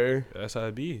 okay. that's how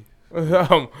it be.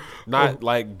 Not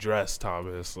like dress,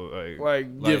 Thomas.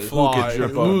 Like get who fly. could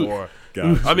drip up more?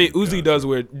 Gotcha, I mean, Uzi gotcha. does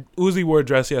wear. Uzi wore a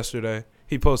dress yesterday.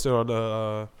 He posted on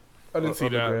the. I didn't see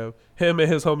on the that. gram. Him and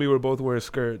his homie were both wearing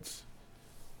skirts.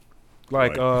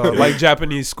 Like Like- like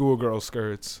Japanese schoolgirl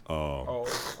skirts. Oh,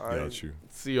 I got you.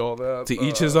 see all that. To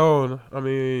each his own. I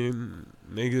mean,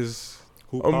 niggas.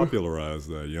 Who popularized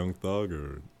that? Young Thug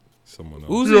or someone else?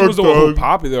 Uzi Young was the one who Thug.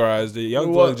 popularized it.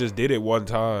 Young What? Thug just did it one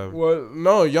time. Well,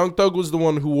 no, Young Thug was the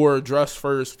one who wore a dress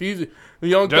first.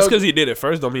 Young Just Thug, because he did it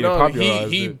first don't mean he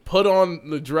popularized he it. put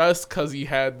on the dress because he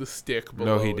had the stick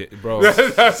below. No, he it. did, bro.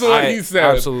 That's what I he said.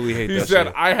 absolutely hate He that said,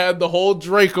 shit. I had the whole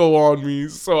Draco on me,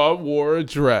 so I wore a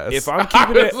dress. If I'm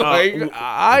keeping I it was like,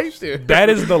 I did. That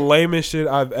is the lamest shit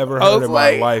I've ever I heard was in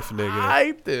like, my life, nigga.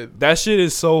 I did. That shit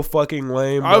is so fucking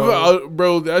lame, bro.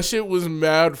 Bro, that shit was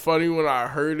mad funny when I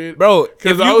heard it. Bro, if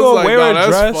you I was gonna like, wear nah, a that's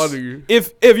dress, funny.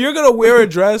 if you're gonna wear a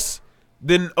dress,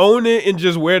 then own it and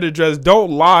just wear the dress. Don't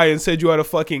lie and said you had a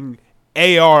fucking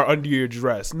AR under your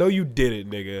dress. No, you didn't,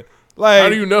 nigga. Like, How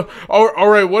do you know? All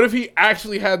right, what if he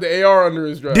actually had the AR under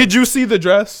his dress? did you see the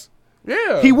dress?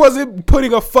 Yeah. He wasn't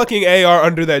putting a fucking AR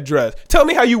under that dress. Tell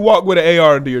me how you walk with an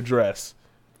AR under your dress.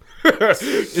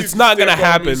 It's not gonna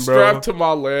happen, bro. Strapped to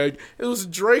my leg. It was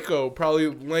Draco, probably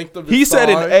length of his He said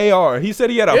thigh. an AR. He said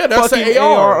he had a Yeah, that's fucking an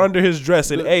AR. AR under his dress.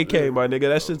 An AK, my nigga.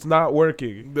 That shit's not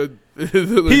working. The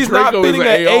He's not Draco is fitting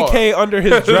an AR. AK under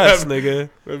his dress, nigga.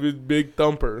 Of his big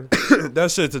thumper. That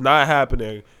shit's not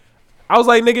happening. I was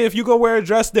like, nigga, if you gonna wear a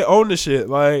dress, then own the shit.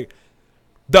 Like,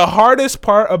 the hardest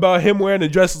part about him wearing a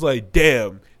dress is like,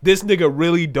 damn, this nigga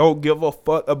really don't give a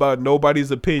fuck about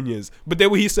nobody's opinions. But then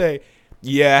when he say,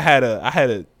 yeah, I had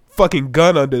a fucking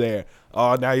gun under there.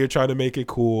 Oh, now you're trying to make it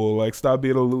cool. Like, stop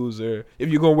being a loser. If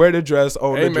you're gonna wear the dress,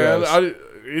 own Hey the man, dress.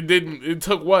 it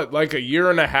took what, like a year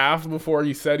and a half before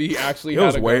he said he actually It had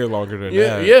was a way gun. longer than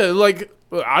Yeah, that. yeah, like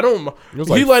I don't. It was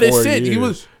He like let it 4 sit. He years.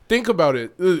 was. Think about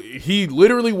it. He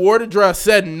literally wore the dress,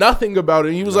 said nothing about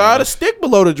it. He was like, I had a stick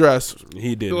below the dress.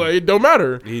 He didn't. Like, it don't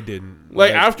matter. He didn't.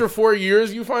 Like after 4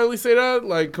 years, you finally say that.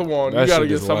 Like, come on, that you gotta shit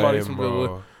get is somebody lame, some.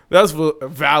 bro. That's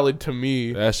valid to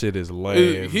me. That shit is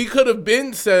lame. He could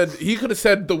have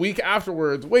said the week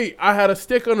afterwards. Wait, I had a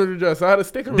stick under the dress. I had a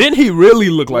stick under. Then he really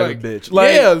looked like a bitch.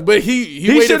 Like, yeah, but he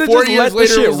waited should've 4 just years let the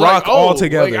later. shit and was like, rock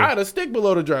altogether. Like, I had a stick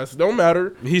below the dress. Don't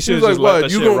matter. he should was just like, let what,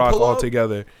 that you shit gonna rock pull up?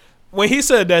 altogether. when he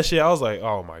said that shit, I was like,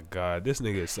 oh my god, this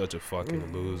nigga is such a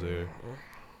fucking loser.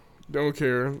 Don't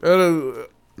care.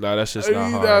 Nah, that's just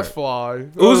not hard. That's fly.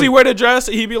 Uzi wear the dress,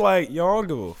 he be like, yo, I don't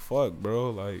give a fuck, bro.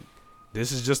 Like,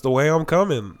 this is just the way I'm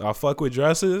coming. I fuck with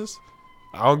dresses.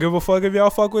 I don't give a fuck if y'all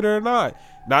fuck with it or not.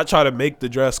 Not try to make the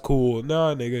dress cool.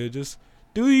 Nah, nigga, just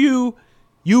do you.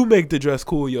 You make the dress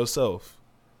cool yourself.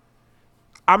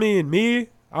 I mean, me,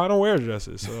 I don't wear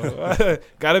dresses. So,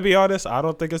 gotta be honest, I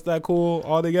don't think it's that cool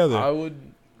altogether.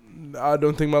 I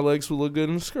don't think my legs would look good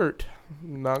in a skirt.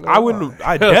 Not I wouldn't. Lie.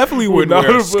 I definitely wouldn't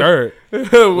wear a skirt.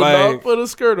 Would Like, not put a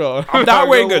skirt on. I'm not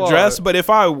wearing a dress, but if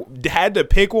I had to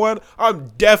pick one, I'm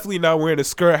definitely not wearing a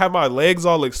skirt. Have my legs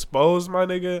all exposed, my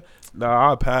nigga. Nah,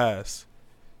 I'll pass.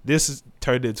 This has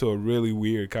turned into a really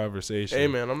weird conversation. Hey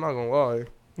man, I'm not gonna lie.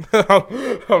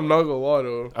 I'm not gonna lie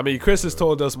though. I mean, Chris has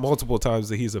told us multiple times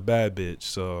that he's a bad bitch,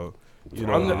 so you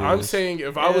know. I'm saying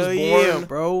if I was born, yeah,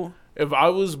 bro. If I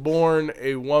was born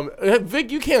a woman,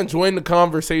 Vic, you can't join the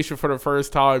conversation for the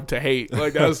first time to hate.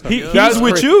 Like that's he's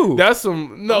with you. That's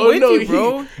some I'm with you,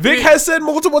 bro. Vic has said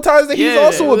multiple times that he's Yeah.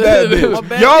 also a bad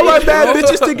bitch. Y'all are bad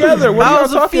bitches together. What I are y'all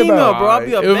was a talking female, about? bro. I'll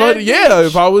be a If bad bitch.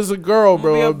 if I was a girl,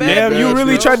 bro, I'll be a I'd be bad Damn, you bitch,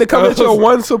 really bro. tried to come at your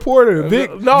one supporter. Vic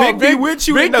be with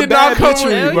you in the did bad not come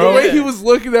bitchery, with- bro. The way he was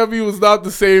looking at me was not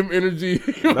the same energy.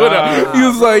 Nah. He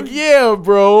was like, "Yeah,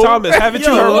 bro." Thomas, haven't you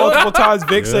Yo. heard multiple times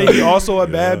Vic say he Yeah. also a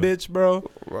bad Yeah. bitch, bro?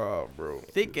 Wow, bro.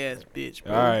 Thick ass bitch,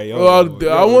 bro. All right, yo.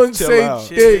 Well, I wouldn't chill say out.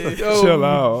 thick. Chill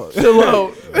out. Chill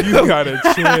out. You gotta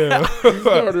chill.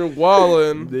 Started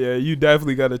wilding. Yeah, you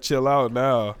definitely gotta chill out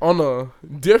now. On a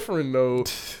different note,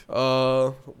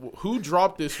 who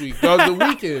dropped this week? The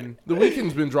Weeknd. The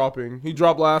Weeknd's been dropping. He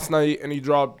dropped last night and he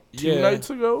dropped two nights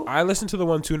ago. I listened to the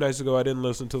one 2 nights ago. I didn't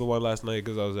listen to the one last night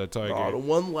because I was at Target. The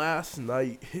one last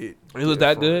night hit. It was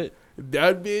that good?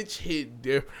 That bitch hit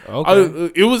different.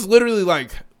 Okay. It was literally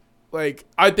like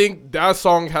I think that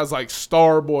song has like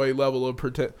Starboy level of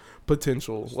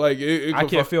potential. Like it I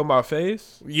can't feel my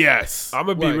face. Yes, I'm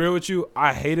gonna be real with you.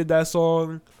 I hated that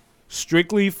song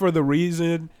strictly for the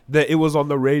reason that it was on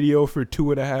the radio for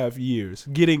 2.5 years,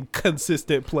 getting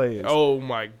consistent plays. Oh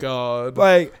my god!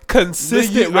 Like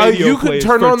consistent radio you could plays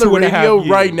turn for on the 2.5 radio years.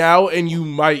 right now and you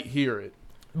might hear it.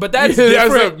 But that's That's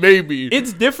different. a maybe.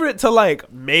 It's different to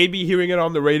like maybe hearing it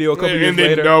on the radio a couple years and then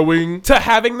later knowing. to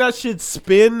having that shit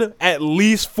spin at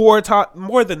least 4 times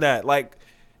more than that. Like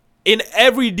in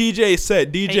every DJ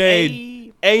set,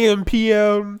 DJ AM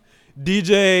PM,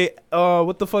 DJ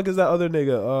what the fuck is that other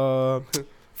nigga?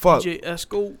 Fuck. DJ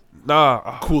Esco.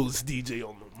 Nah. Coolest DJ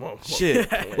on the month. Shit.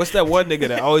 What's that one nigga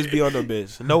that always be on the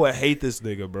bitch? Noah hate this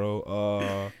nigga,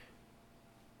 bro.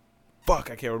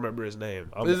 Fuck, I can't remember his name.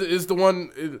 Is the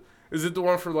one? Is it the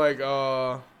one for like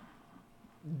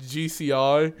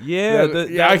GCI?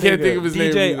 Yeah, I can't think of his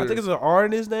DJ, name. I think it's an R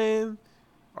in his name.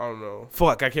 I don't know.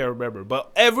 Fuck, I can't remember.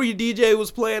 But every DJ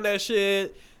was playing that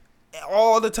shit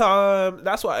all the time.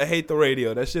 That's why I hate the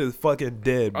radio. That shit is fucking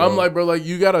dead, bro. I'm like, bro, like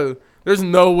you gotta. There's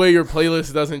no way your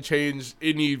playlist doesn't change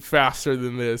any faster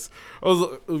than this.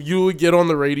 You would get on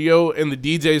the radio and the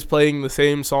DJ's playing the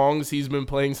same songs he's been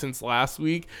playing since last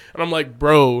week, and I'm like,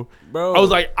 bro. I was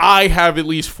like, I have at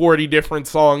least 40 different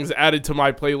songs added to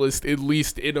my playlist at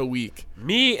least in a week.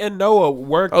 Me and Noah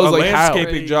worked a like, how?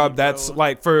 landscaping job that's Bro.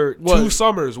 like for What? 2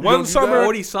 summers. You One got summer.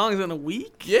 40 songs in a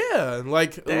week? Yeah,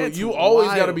 like That's you always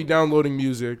wild. gotta be downloading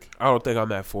music. I don't think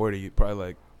I'm at 40. Probably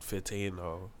like 15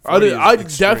 though. I'd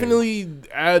definitely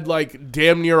add like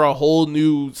damn near a whole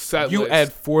new set You list.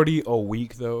 add 40 a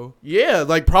week though. Yeah,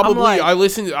 like probably like-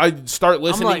 I start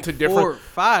listening I'm like to 4 different. or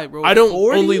 5, bro. I don't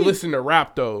 40? only listen to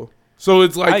rap though, so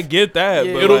it's like I get that,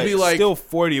 Yeah. but It'll like, be like- still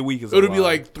 40 a week is. it'll a be lot.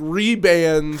 like 3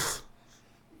 bands,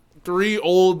 3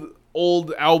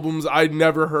 old albums I'd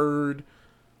never heard,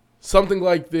 something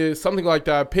like this, something like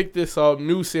that. Pick this up,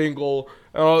 new single.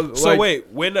 So wait,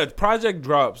 when a project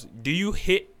drops, do you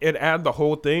hit and add the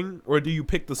whole thing, or do you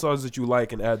pick the songs that you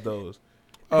like and add those,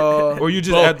 or you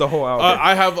just both. add the whole album?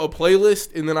 I have a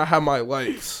playlist and then I have my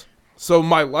likes. So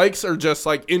my likes are just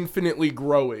like infinitely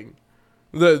growing.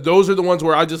 Those are the ones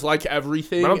where I just like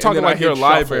everything. But I'm and talking then I like your hit shuffle.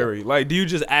 library. Like, do you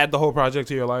just add the whole project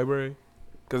to your library?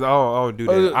 Because I don't do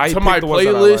that. I To pick my the ones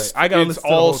that playlist, I gotta it's listen to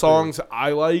the all whole songs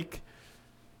I like.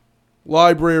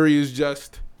 Library is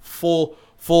just full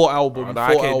album. thing. No,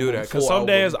 I can't do that. Because some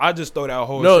days I just throw that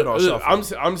whole shit on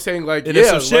shuffle. I'm saying like And if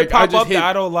yeah, some shit like, pop up that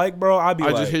I don't like, bro, I be I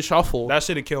like, just hit shuffle. that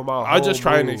shit'd kill my whole I just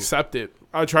try and mood. accept it.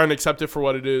 I try and accept it for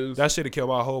what it is. That shit'd kill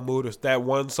my whole mood. If that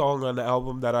one song on the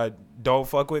album that I don't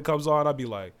fuck with comes on, I'd be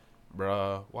like,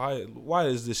 Bruh, why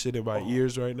is this shit in my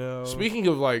ears right now? Speaking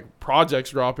of like projects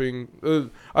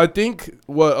dropping, I think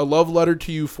what A Love Letter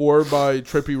to You 4 by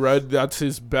Trippie Redd, that's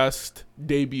his best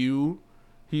debut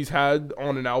he's had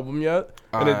on an album yet,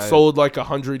 and it sold like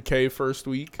 100K first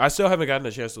week. I still haven't gotten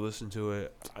a chance to listen to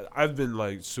it. I've been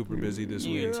like super busy this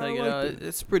You week. can check it out.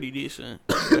 It's pretty decent.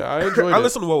 Yeah, I enjoyed I it.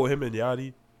 listened to what with him and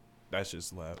Yachty. That shit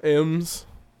slapped. M's.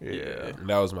 Yeah.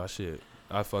 That was my shit.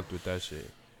 I fucked with that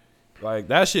shit. Like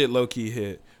that shit low key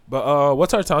hit. But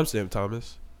what's our timestamp,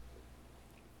 Thomas?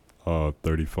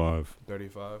 35.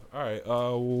 35. All right.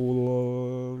 Nah,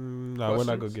 we're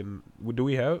not gonna get. Do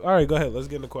we have? All right, go ahead. Let's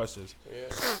get into questions. Yeah.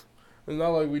 It's not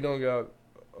like we don't got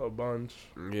a bunch.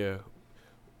 Yeah.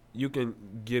 You can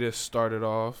get us started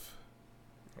off.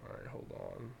 All right, hold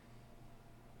on.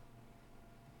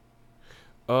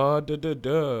 What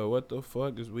the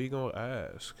fuck is we gonna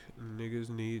ask? Niggas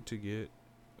need to get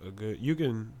a good. You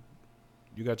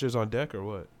got yours on deck or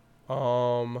what?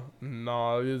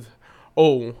 Nah.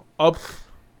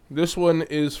 This one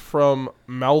is from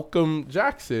Malcolm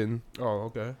Jackson. Oh,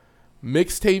 okay.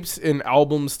 Mixtapes and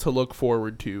albums to look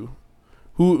forward to.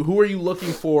 Who are you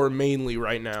looking for mainly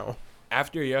right now?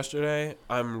 After yesterday,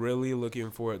 I'm really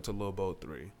looking forward to Lil Boat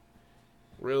 3.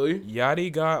 Really?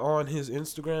 Yachty got on his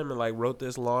Instagram and like wrote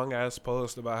this long ass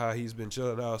post about how he's been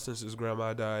chilling out since his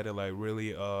grandma died and like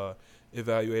really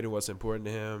evaluating what's important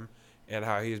to him and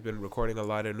how he's been recording a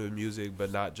lot of new music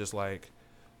but not just like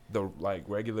the like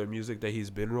regular music that he's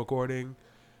been recording.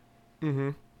 Mm-hmm.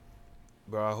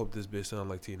 Bro, I hope this bitch sounds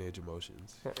like Teenage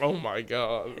Emotions. Oh my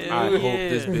god. I hope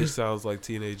this bitch sounds like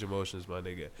Teenage Emotions, my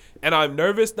nigga. And I'm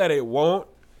nervous that it won't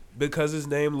because his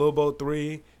name Lil Boat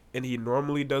 3 and he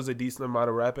normally does a decent amount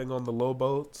of rapping on the Lil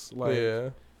Boats. Like, yeah.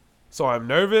 So I'm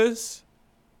nervous,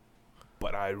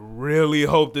 but I really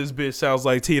hope this bitch sounds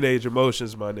like Teenage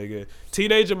Emotions, my nigga.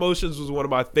 Teenage Emotions was one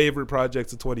of my favorite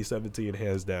projects of 2017,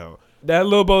 hands down. That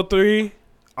Lil Boat 3,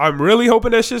 I'm really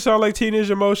hoping that shit sound like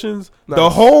Teenage Emotions. Nice. The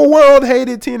whole world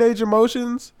hated Teenage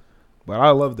Emotions, but I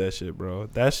love that shit, bro.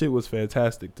 That shit was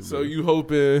fantastic to me. So you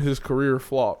hoping his career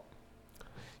flop?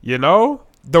 You know?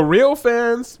 The real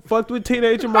fans fucked with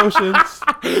Teenage Emotions.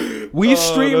 We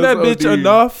streamed that bitch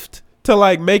enough to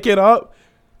like make it up.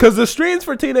 Cause the streams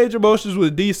for Teenage Emotions was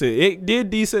decent. It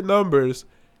did decent numbers,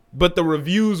 but the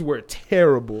reviews were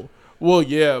terrible. Well,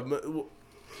 yeah.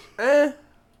 I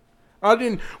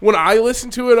didn't. When I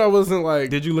listened to it, I wasn't like.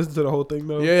 Did you listen to the whole thing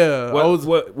though? Yeah.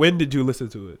 When did you listen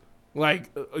to it? Like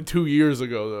 2 years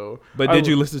ago though. But did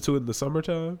you listen to it in the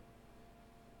summertime?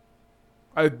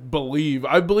 I believe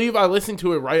I listened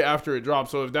to it right after it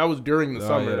dropped. So if that was during the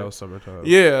summer, yeah, that was summertime.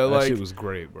 Yeah, that like shit was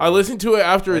great, bro. I listened to it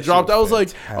after it dropped. I was like,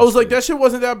 that shit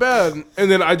wasn't that bad.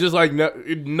 And then I just like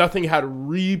nothing had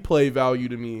replay value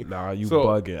to me. Nah, you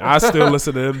bugging. I still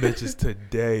listen to them bitches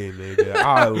today, nigga.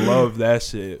 I love that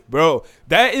shit, bro.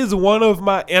 That is one of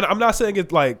my. And I'm not saying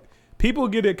it's like people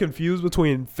get it confused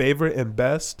between favorite and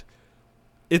best.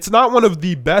 It's not one of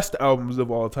the best albums of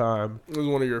all time. It was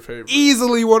one of your favorites.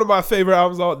 Easily one of my favorite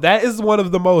albums. That is one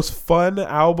of the most fun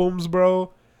albums,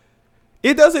 bro.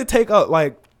 It doesn't take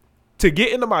to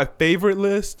get into my favorite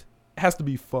list, it has to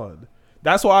be fun.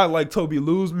 That's why I like Toby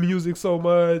Lou's music so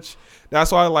much.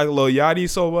 That's why I like Lil Yachty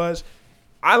so much.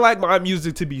 I like my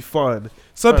music to be fun.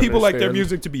 Some people like their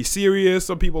music to be serious.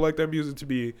 Some people like their music to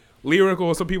be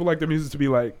lyrical. Some people like their music to be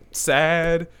like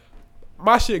sad.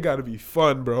 My shit gotta be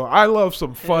fun, bro. I love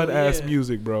some fun ass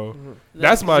music, bro. Mm-hmm.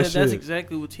 That's my shit. That's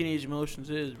exactly what Teenage Emotions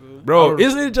is, bro. Bro,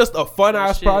 isn't it just a fun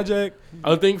ass project?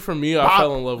 I think for me, I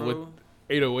fell in love with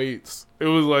 808s. It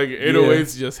was like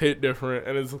 808s just hit different,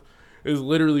 and it's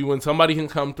literally when somebody can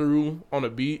come through on a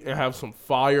beat and have some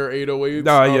fire 808s.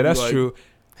 Nah, yeah, that's true.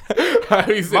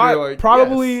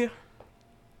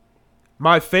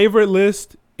 My favorite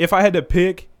list, if I had to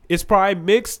pick, it's probably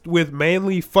mixed with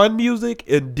mainly fun music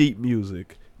and deep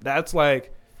music. That's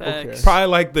like probably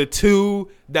like the two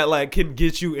that like can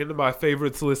get you into my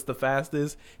favorites list the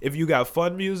fastest. If you got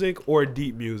fun music or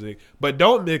deep music, but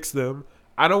don't mix them.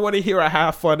 I don't want to hear a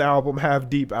half fun album, half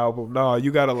deep album. No,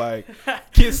 you gotta like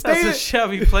that's what shit I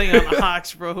be playing on the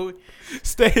Hawks, bro.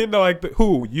 Stay into like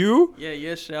you? Yeah,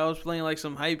 yesterday I was playing like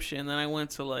some hype shit, and then I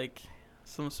went to like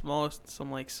some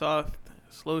like soft.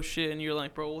 Slow shit, and you're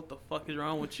like, bro, what the fuck is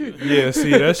wrong with you? Yeah,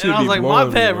 see, that shit. And I was like, my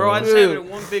bad, bro. I just Yeah. have it in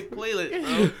one big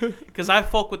playlist, bro. Because I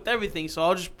fuck with everything,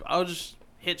 so I'll just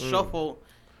hit shuffle,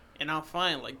 and I'm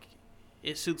fine. Like,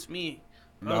 it suits me.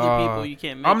 Other people, you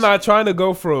can't. Mix I'm not trying to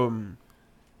go from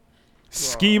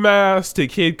Ski Mask to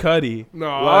Kid Cudi.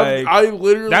 No, like, I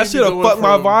literally that shit'll fuck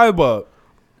my vibe up.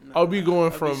 I'll be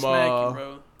going I'll from smacking,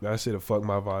 bro. That shit'll fuck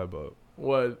my vibe up.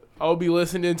 What? I'll be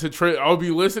listening to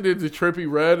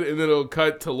Trippie Red, and then it'll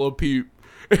cut to Lil Peep.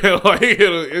 Like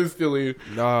it'll instantly.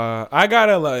 Nah, I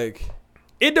gotta like.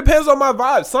 It depends on my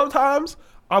vibe. Sometimes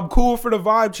I'm cool for the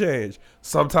vibe change.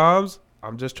 Sometimes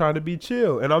I'm just trying to be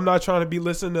chill, and I'm not trying to be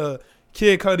listening to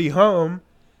Kid Cudi hum,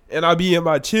 and I'll be in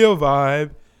my chill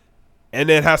vibe, and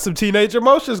then have some Teenage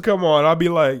Emotions come on. I'll be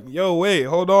like, yo, wait,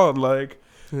 hold on, like.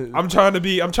 I'm trying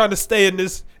to stay in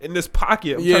this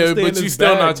pocket. But you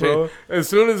still not changing. As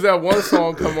soon as that one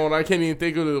song come on, I can't even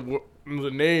think of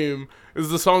the name. It's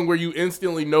the song where you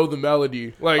instantly know the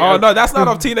melody. Like, oh no, that's not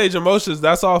off Teenage Emotions.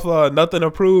 That's off Nothing to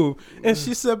Prove. And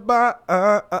she said, bye,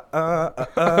 bro,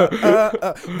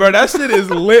 that shit is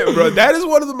lit, bro. That is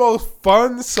one of the most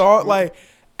fun songs. Like,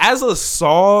 as a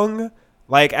song,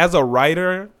 like as a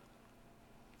writer,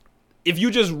 if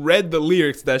you just read the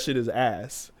lyrics, that shit is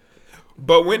ass.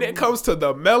 But when it comes to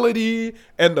the melody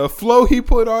and the flow he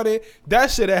put on it, that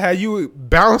shit that had you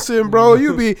bouncing, bro.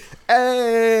 You be,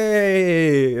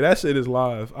 hey, that shit is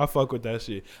live. I fuck with that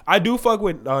shit. I do fuck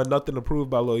with Nothing to Prove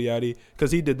by Lil Yachty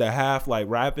because he did the half like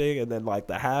rapping and then like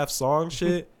the half song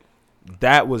shit.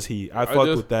 That was he. I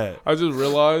fucked with that. I just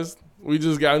realized we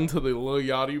just got into the Lil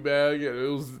Yachty bag and it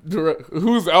was direct.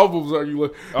 Whose albums are you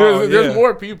looking? There's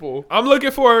more people. I'm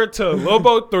looking forward to Lil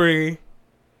Boat 3.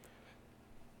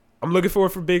 I'm looking forward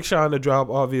for Big Sean to drop,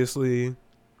 obviously.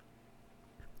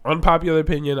 Unpopular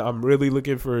opinion, I'm really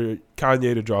looking for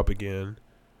Kanye to drop again.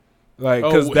 Like,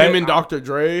 cause him and Dr.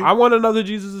 Dre? I want another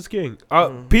Jesus is King.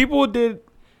 People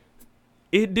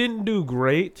it didn't do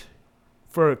great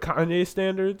for Kanye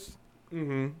standards.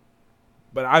 Mm-hmm.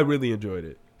 But I really enjoyed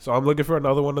it. So I'm looking for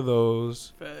another one of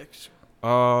those. Facts.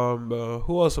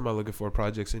 Who else am I looking for?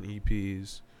 Projects and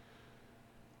EPs.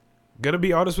 Gonna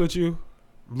be honest with you.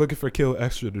 Looking for Kill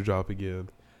Extra to drop again.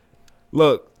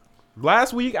 Look,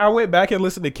 last week I went back and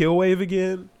listened to Kill Wave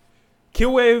again.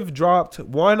 Kill Wave dropped.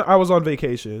 One, I was on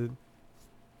vacation.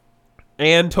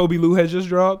 And Toby Lou had just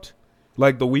dropped.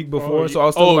 Like the week before. So I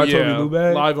was still in my Toby Lou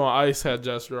bag. Live on Ice had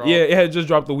just dropped. Yeah, it had just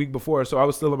dropped the week before. So I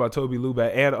was still in my Toby Lou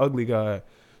bag and Ugly Guy.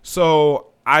 So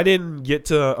I didn't get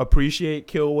to appreciate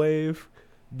Kill Wave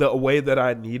the way that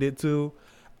I needed to.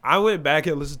 I went back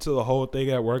and listened to the whole thing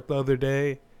at work the other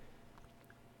day.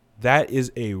 That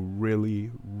is a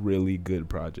really, really good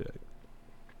project.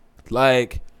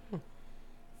 Like,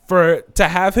 to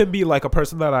have him be like a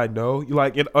person that I know,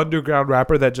 like an underground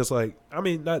rapper that just like, I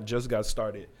mean, not just got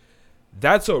started.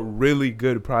 That's a really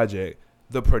good project.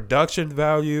 The production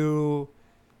value.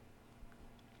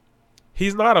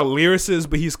 He's not a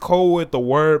lyricist, but he's cool with the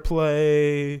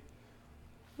wordplay.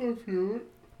 I feel it.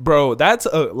 Bro, that's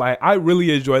I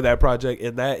really enjoy that project,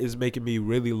 and that is making me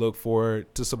really look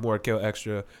forward to some more Kill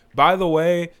Extra. By the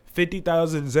way,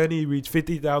 50,000 Zenny reached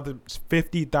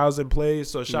 50,000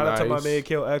 plays, so shout out to my man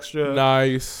Kill Extra.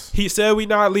 Nice. He said we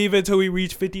not leaving until we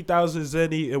reach 50,000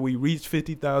 Zenny, and we reached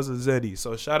 50,000 Zenny.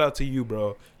 So shout out to you,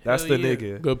 bro. That's the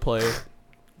nigga. Good play.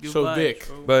 So vibes, Vic,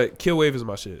 bro. But Kill Wave is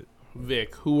my shit.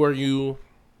 Vic, who are you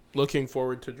looking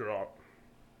forward to drop?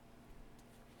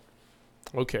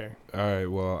 Okay. All right,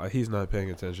 well, he's not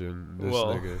paying attention. This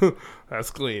nigga. That's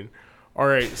clean. All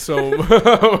right, so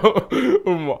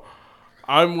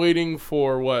I'm waiting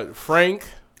for what? Frank?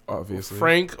 Obviously.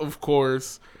 Frank, of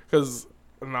course, because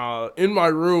In My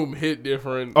Room hit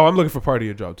different. Oh, I'm looking for Party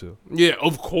to drop, too. Yeah,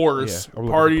 of course. Yeah,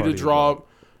 Party to drop.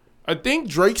 I think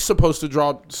Drake's supposed to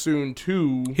drop soon,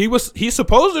 too. He's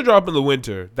supposed to drop in the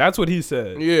winter. That's what he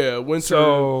said. Yeah,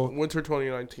 winter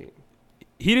 2019.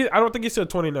 I don't think he said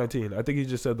 2019. I think he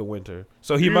just said the winter.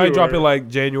 So he might drop it like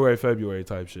January, February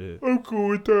type shit. I'm cool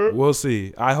with that. We'll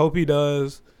see. I hope he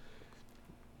does.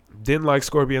 Didn't like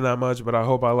Scorpion that much, but I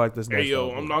hope I like this next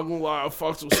album. I'm not gonna lie, I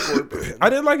fucked with Scorpion.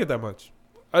 I didn't like it that much.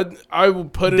 I will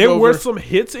put it There over. were some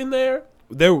hits in there.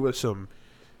 There were some.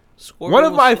 Scorpion One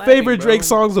of my slapping, favorite bro. Drake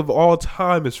songs of all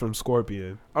time is from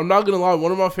Scorpion. I'm not gonna lie,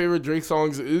 one of my favorite Drake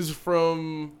songs is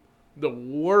from the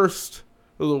worst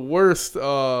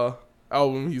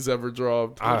album he's ever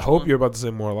dropped. I hope you're about to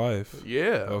say More Life.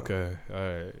 Yeah. Okay. All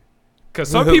right.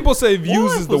 Because some people say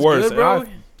Views is the worst. Good, bro.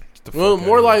 Well,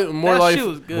 More That Life. shit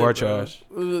was good, More bro. trash.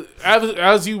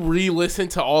 As you re-listen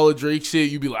to all the Drake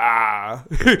shit, you be like,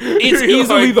 It's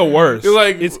easily the worst. You're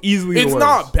like, it's easily the worst. It's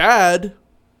not bad.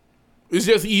 It's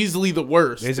just easily the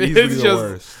worst. It's easily the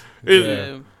worst.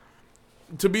 Yeah.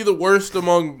 To be the worst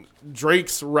among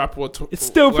Drake's repertoire. It's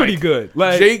still pretty good.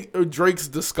 Like Drake's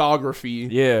discography.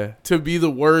 yeah. To be the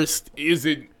worst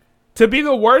isn't. To be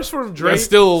the worst from Drake That's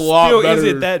still a lot better.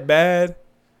 isn't that bad.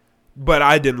 But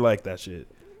I didn't like that shit.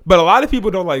 But a lot of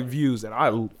people don't like Views, and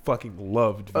I fucking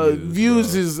loved Views.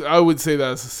 Views is, I would say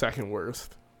that's the second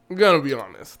worst. I'm gonna be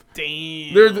honest.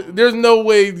 Damn. There's no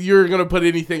way you're gonna put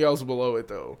anything else below it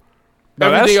though.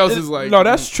 No, Everything else is like no,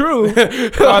 that's true. No,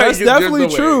 Like, that's there's definitely no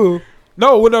way. true.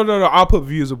 No. I'll put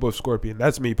Views above Scorpion.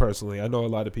 That's me personally. I know a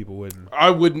lot of people wouldn't. I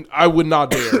would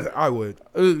not dare. I would.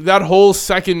 The whole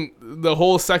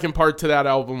second part to that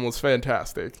album was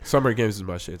fantastic. Summer Games is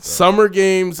my shit. Though. Summer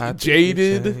Games, I think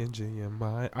Jaded. you're changing your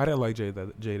mind. I didn't like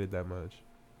Jaded that much.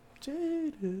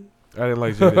 Jaded. I didn't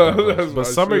like Jaded that much. That's But my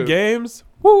Summer shit. Games,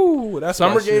 woo, that's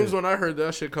Summer my Games. shit. When I heard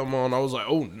that shit come on, I was like,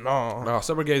 oh no. No,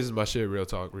 Summer Games is my shit. Real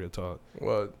talk.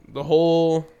 What the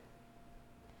whole?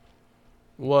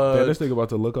 What? Damn, this nigga about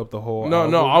to look up the whole. No,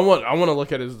 album. I want to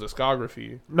look at his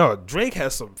discography. No, Drake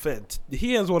has some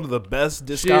he has one of the best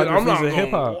Shit, I'm not discographies in hip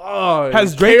hop. hop.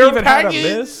 Has Drake even had a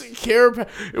miss?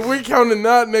 If we counting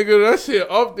that, nigga, that shit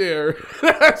up there.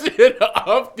 That shit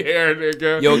up there,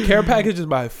 nigga. Yo, Care Package is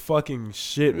my fucking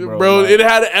shit, bro. Bro, Like, it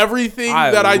had everything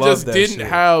that I love just that didn't shit.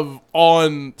 have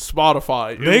on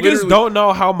Spotify. It Niggas literally- don't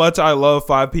know how much I love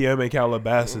 5 p.m. in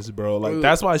Calabasas, bro. Like,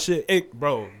 that's my shit.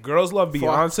 Bro, girls love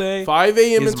Beyonce. 5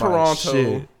 a.m. in is my Toronto.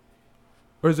 shit.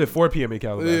 Or is it 4 p.m. in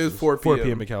Calabasas? It is 4 4 p.m.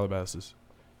 p.m. in Calabasas.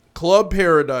 Club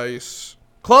Paradise.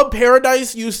 Club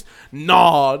Paradise used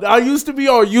I used to be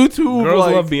on YouTube. Girls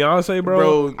like, love Beyonce,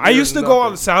 bro. I there's used to go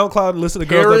on nothing. SoundCloud and listen to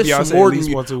girls love Beyonce at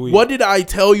least once a week. What did I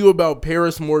tell you about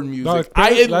Paris Morton music? Dog, I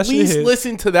Paris- at that shit least hits.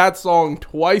 listen to that song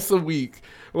twice a week.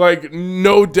 Like,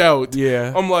 no doubt.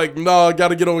 Yeah. I'm like, nah, I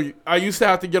gotta get on. I used to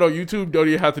have to get on YouTube. Don't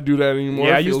even have to do that anymore.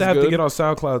 Yeah, I It used to feels have to good. get on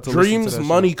SoundCloud to Dreams listen to that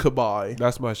Money shit. Could Buy.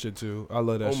 That's my shit too. I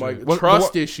love that Oh shit. my god. What-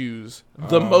 Trust Issues.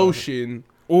 The Motion.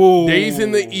 Ooh. Days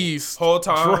in the East. Whole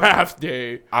time. Draft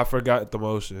Day. I forgot the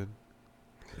motion.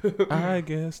 I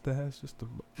guess that's just the.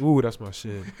 Ooh, that's my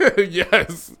shit.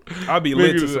 Yes. I'll be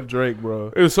lit Nigga, to some Drake,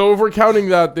 bro. So if we're counting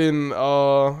that, then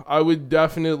I would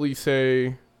definitely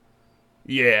say,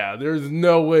 yeah, there's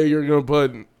no way you're gonna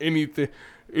put anything.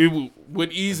 It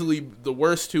would easily, the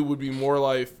worst two would be More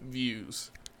Life,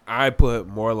 Views. I put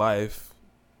More Life,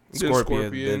 Than Scorpion,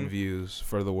 Scorpion. than Views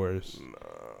for the worst.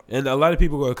 And a lot of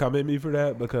people gonna come at me for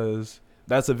that because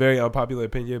that's a very unpopular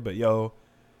opinion. But yo,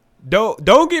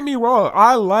 don't get me wrong.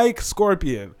 I like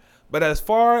Scorpion, but as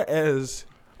far as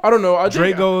I don't know.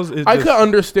 Drake goes, I could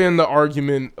understand the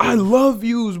argument. I love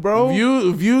Views, bro.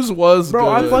 Views was Bro,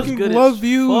 good. I fucking Good love as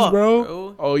Views, fuck,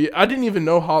 bro. Oh yeah, I didn't even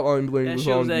know Hotline Bling That was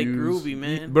shit on was that Views. groovy,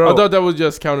 man. Bro, I thought that was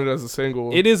just counted as a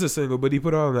single. it is a single, but he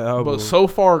put it on the album. But So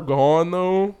Far Gone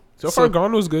though. So Far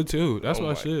Gone was good too. That's Oh my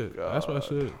my shit. That's my God.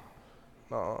 shit.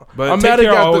 Nah. But I'm Take mad it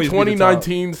Care got the always be the top.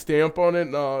 2019 stamp on it.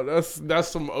 Nah, that's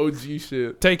some OG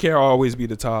shit. Take Care will always be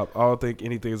the top. I don't think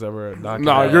anything's ever knocking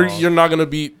Nah, that you're off. you're not gonna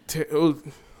beat.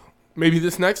 Maybe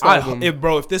this next album.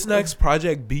 If this next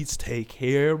project beats Take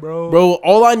Care, Bro,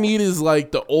 all I need is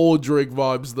like the old Drake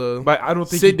vibes. The but I don't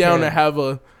think sit he down can. and have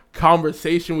a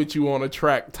conversation with you on a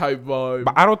track type vibe.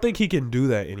 But I don't think he can do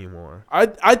that anymore.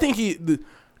 I think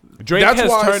Drake that's has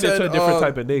why I turned said, into a different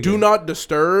type of nigga. Do Not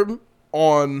Disturb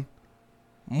on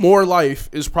More Life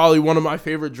is probably one of my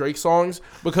favorite Drake songs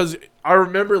because I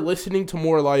remember listening to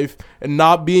More Life and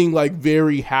not being like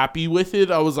very happy with it.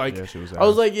 I was like, Yeah, she was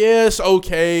yeah, it's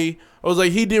okay. I was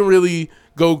like, he didn't really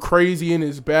go crazy in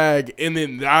his bag, and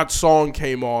then that song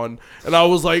came on, and I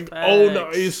was like, oh no!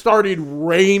 Facts. It started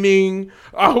raining.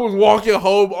 I was walking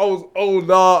home. I was, oh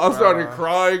nah! I started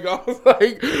crying. I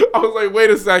was like, wait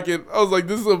a second. I was like,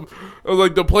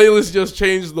 the playlist just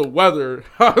changed the weather.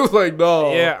 I was like,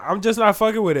 no. Yeah, I'm just not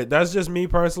fucking with it. That's just me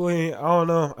personally. I don't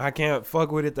know. I can't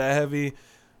fuck with it that heavy.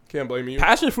 Can't blame you.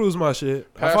 Passion Fruit's my shit.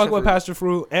 I Passion fuck with Fruit. Passion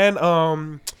Fruit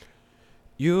and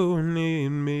You Need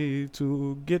Me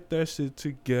to Get That Shit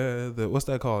Together. What's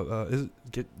that called? Is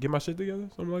it get my shit together?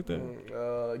 Something like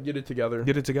that. Get It Together.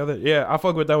 Get it together. Yeah, I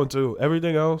fuck with that one too.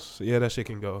 Everything else, yeah, that shit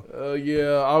can go.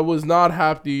 Yeah, I was not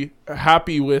happy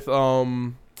with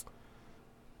the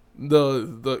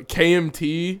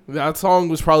KMT. That song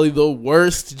was probably the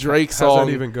worst Drake How's song.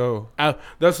 that even go?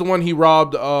 That's the one he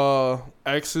robbed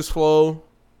X's flow.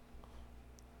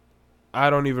 I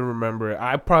don't even remember it.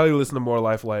 I probably listened to More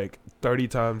Life like 30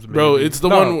 times. Maybe. Bro, it's the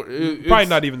No, one. probably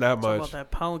not even that Talk about much.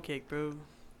 that pound cake, bro.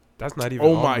 That's not even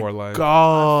Oh on my More Life.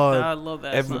 god. I love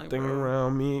that Everything song, bro.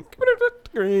 around me.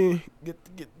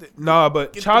 Nah,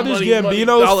 but Get the Childish money, Gambino's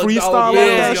dollar, freestyle dollar, on yeah,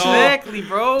 that Yeah, shit. exactly,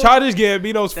 bro. Childish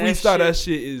Gambino's That freestyle, that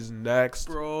shit- shit is next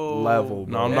Bro. level.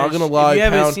 No, Bro. I'm not gonna If lie. you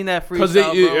haven't Pound- seen that Because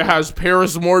freestyle, it bro. has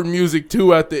Paris Morton music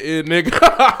too at the end,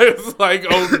 nigga. It's like,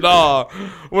 oh nah.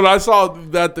 When I saw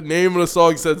that the name of the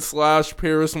song said /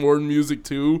 Paris Morton music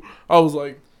too, I was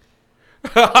like,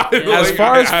 As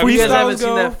far as If you guys freestyles haven't seen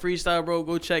go- that freestyle, bro,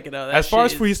 go check it out. That As far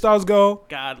as shit is freestyles go,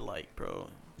 godlike, bro.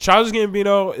 Childish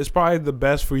Gambino is probably the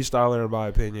best freestyler in my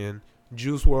opinion.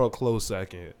 Juice WRLD close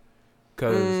second.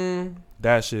 Cause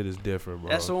that shit is different, bro.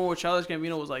 That's the one where Childish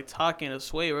Gambino was like talking to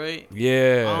Sway, right?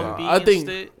 Yeah. I think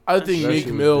That Meek shit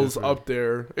was Mill's different. up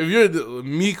there. If you're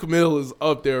Meek Mill is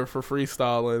up there for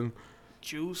freestyling.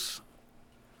 Juice.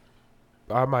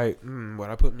 I might. Would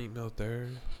I put Meek Mill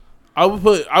third? I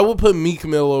would put Meek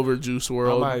Mill over Juice I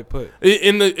WRLD might put.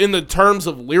 in the terms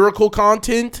of lyrical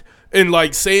content. And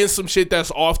like saying some shit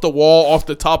that's off the wall, off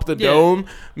the top of the dome,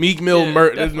 Meek Mill,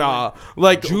 nah,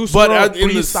 like Juice but WRLD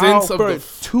in the sense of for the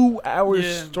 2 hours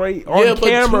Yeah. straight on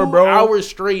camera, but 2 bro. hours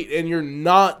straight, and you're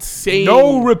not saying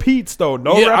No repeats though.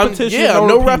 No repetition.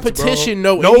 no repeats, repetition,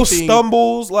 bro. no anything.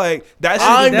 stumbles. Like that shit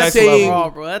I'm is next saying- level. Raw,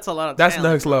 bro. That's a lot of That's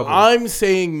talent, next bro. level. I'm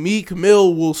saying Meek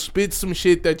Mill will spit some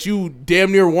shit that you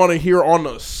damn near want to hear on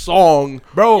a song,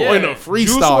 Bro, Yeah. in a Juice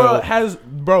freestyle. WRLD has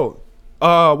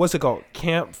what's it called?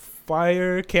 Campfire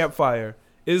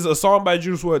is a song by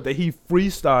Juice WRLD that he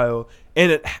freestyled,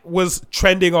 and it was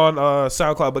trending on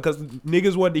SoundCloud because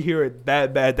niggas wanted to hear it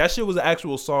that bad. That shit was an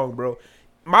actual song, bro.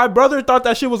 My brother thought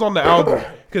that shit was on the album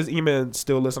because E-Man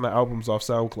still listen to albums off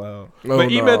SoundCloud. Oh, But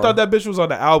E-Man no. thought that bitch was on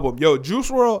the album. Yo, Juice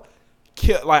WRLD,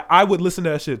 like I would listen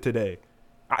to that shit today.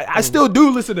 I still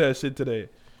do listen to that shit today.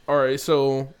 All right,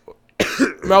 so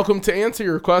Malcolm, to answer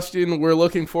your question, we're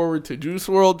looking forward to Juice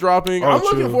WRLD dropping. I'm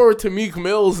looking true. forward to Meek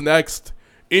Mill's next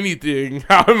anything.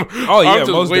 I'm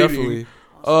just most waiting. definitely.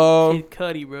 Kid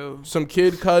Cudi, bro. Some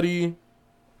Kid Cudi.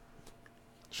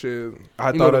 Shit.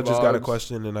 I You thought know I the just got a vibes.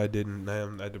 question and I didn't.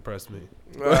 Damn, that depressed me.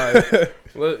 All right.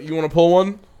 You want to pull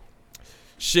one?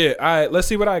 Shit. All right, let's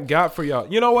see what I got for y'all.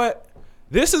 You know what?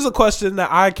 This is a question that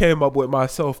I came up with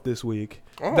myself this week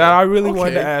that I really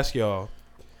wanted to okay. ask y'all.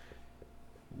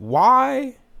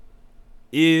 Why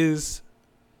is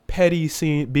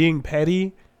being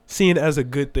petty seen as a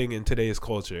good thing in today's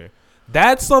culture?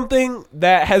 That's something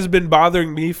that has been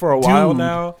bothering me for a while Dude.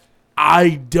 now. I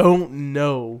don't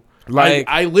know. Like-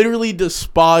 I literally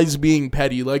despise being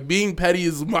petty. Like, being petty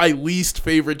is my least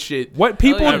favorite shit. What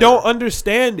people yeah. don't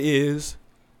understand is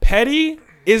petty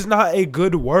is not a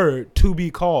good word to be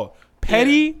called.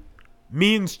 Petty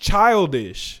means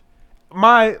childish.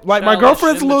 My Childish,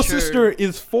 girlfriend's little immature. sister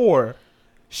is 4.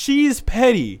 She's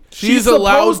petty. She's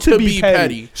allowed to be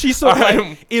petty. She's so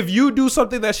like, if you do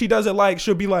something that she doesn't like,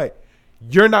 she'll be like,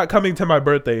 "You're not coming to my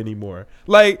birthday anymore."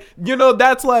 Like,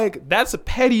 that's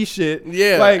petty shit.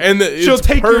 Yeah, like, and she'll it's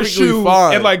take your perfectly shoe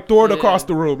fine. and like throw it Yeah. across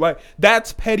the room. Like,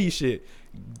 that's petty shit.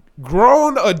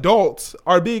 Grown adults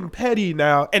are being petty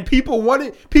now, and people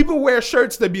wear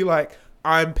shirts that be like,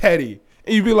 "I'm petty,"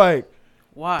 and you be like,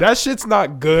 Why? "That shit's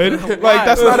not good." Why? Like,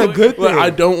 that's not a good thing. Like, I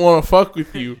don't want to fuck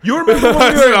with you. You remember when we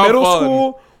That's were in not middle fun.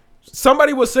 school?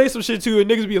 Somebody would say some shit to you,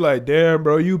 and niggas be like, "Damn,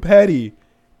 bro, you petty."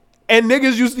 And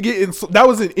niggas used to get that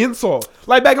was an insult.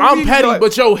 Like back when I'm we petty, like,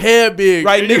 but your head big.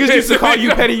 right, niggas used to call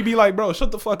you petty. You be like, "Bro,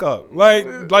 shut the fuck up."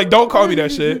 Like don't call me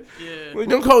that shit. yeah. Like,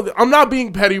 don't call. I'm not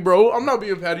being petty, bro. I'm not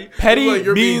being petty. Petty Like,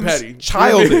 you're means being petty.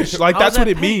 childish. Like How's that's that what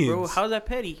it petty, means. bro? How's that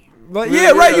petty? Like,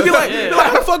 yeah, right. You be like, Yeah.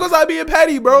 how the fuck was I being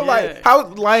petty, bro? Yeah. Like how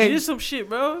You like did some shit,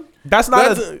 bro. that's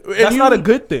not and not a you-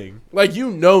 good thing. Like, you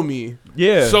know me.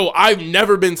 Yeah. So I've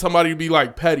never been somebody to be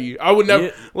like petty. I would never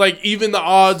Yeah. like even the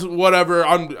odds, whatever.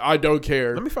 I don't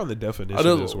care. Let me find the definition I of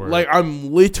don't this word. like.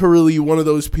 I'm literally one of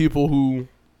those people who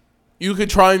you could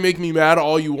try and make me mad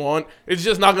all you want. It's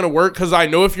just not gonna work because I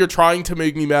know if you're trying to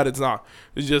make me mad, it's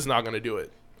just not gonna do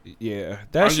it. yeah, I'm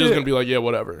that's just gonna be like, yeah,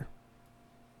 whatever.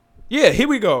 Yeah, here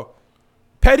we go.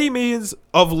 Petty means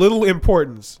of little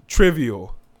importance,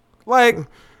 trivial. Like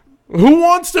Who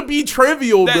wants to be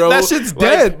trivial, bro? that shit's Like,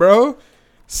 dead, bro.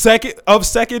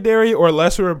 Secondary or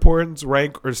lesser importance,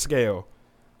 rank or scale.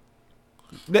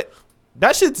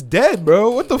 That shit's dead,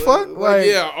 bro. What the fuck? Like,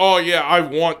 yeah, oh yeah, I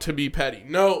want to be petty.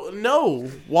 No,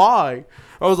 why?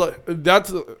 I was like,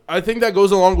 I think that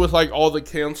goes along with like all the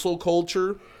cancel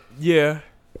culture yeah.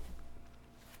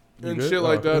 and good? shit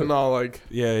like Oh, that. No, like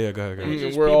Yeah, go ahead.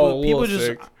 Mm, we're all a people little just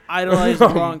sick. idolize the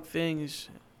wrong things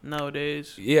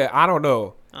nowadays Yeah, I don't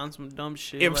know. on some dumb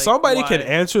shit. If like, somebody why? can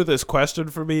answer this question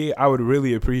for me, I would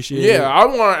really appreciate it. Yeah, I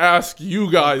want to ask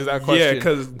you guys that question. Yeah,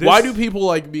 'cause this- why do people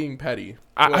like being petty?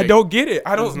 I Like, don't get it.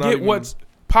 I it's don't not get even- what's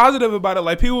positive about it.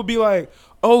 Like people be like,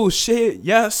 "Oh shit,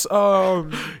 yes, yes,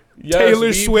 Taylor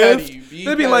be Swift." petty,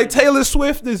 They'd be like, "Taylor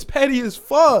Swift is petty as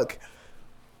fuck."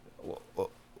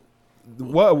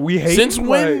 What we hate? Since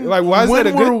when? Like why is when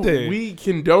that a were good thing? we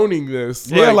condoning this?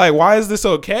 Yeah, like why is this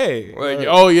okay? Like,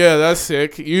 oh yeah, that's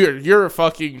sick. You're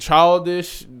fucking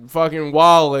childish, fucking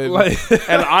wild, and, Like-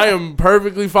 and I am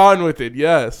perfectly fine with it.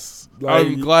 Yes, Like,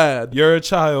 I'm glad. You're a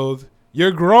child.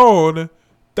 You're grown,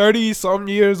 30 some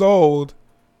years old.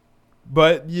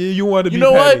 But you want to be You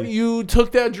know petty. what? You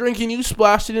took that drink and you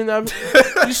splashed it in that.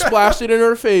 You splashed it in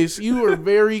her face. You were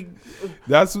very,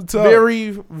 That's what's up.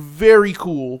 very, very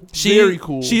cool. Very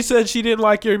cool. She said she didn't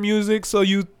like your music, so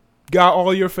you got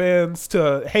all your fans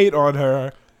to hate on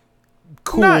her.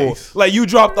 Cool. Nice. Like you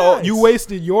dropped Nice. you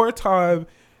wasted your time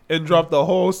and dropped the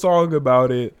whole song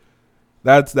about it.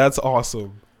 That's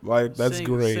awesome. Like that's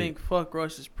great. Saying fuck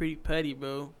Rush is pretty petty,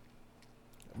 bro.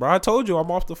 Bro, I told you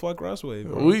I'm off the fuck Russ wave.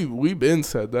 Bro. we been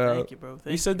said that. Thank you, bro. We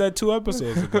Thank said that 2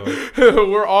 episodes ago.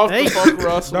 We're off Thank the fuck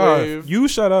Russ Nah, wave. you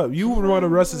shut up. You were one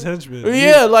of Russ's henchmen.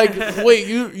 Yeah, like wait,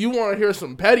 you want to hear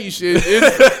some petty shit?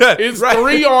 It's Right.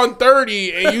 3 on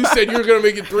 30, and you said you're gonna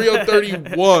make it 3 on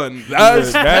 31.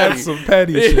 That's petty. That's some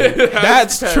petty shit.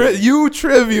 That's That's petty. you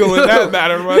trivial in that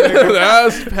matter, my nigga.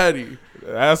 That's petty.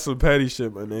 That's some petty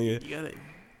shit, my nigga. you. Gotta,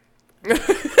 He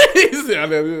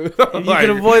said, if you like, can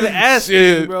avoid the ass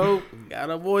shit. beating, bro.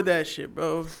 Gotta avoid that shit,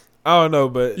 bro. I don't know,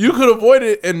 but You could avoid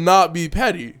it and not be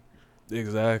petty.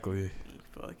 exactly.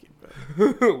 Fuck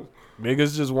it, bro.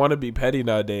 Niggas just want to be petty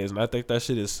nowadays, and I think that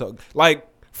shit is so like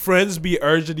friends be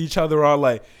urging each other on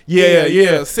like,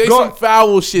 yeah. Say Go- some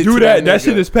foul shit. do to that. That nigga.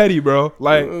 shit is petty, bro.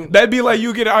 Like that'd be like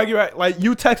you get an argument, like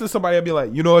you texting somebody, I'd be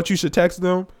like, you know what, you should text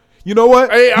them. You know what?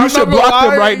 Hey, you I'm should not gonna block them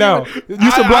lie, right now.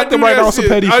 You should I block do them right that now on some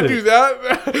shit. petty I shit. do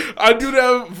that. I do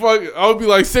that. Fuck. I'll be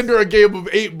like, send her a game of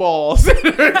 8 ball. Send her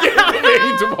a game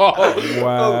of 8 ball.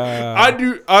 Wow. I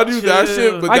do that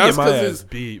shit, but I that's get my because ass it's.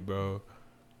 beat, bro.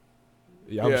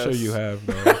 Yeah, I'm Yes. sure you have,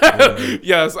 bro. Yeah.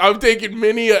 Yes, I'm taking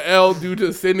many a L due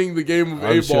to sending the game of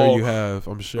I'm 8 sure ball. you have.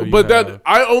 I'm sure you But have. that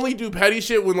I only do petty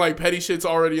shit when like petty shit's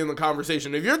already in the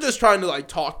conversation. If you're just trying to like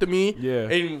talk to me Yeah.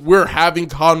 and we're having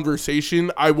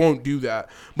conversation, I won't do that.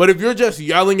 But if you're just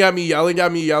yelling at me,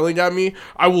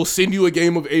 I will send you a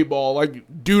game of 8 ball.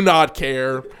 Like, do not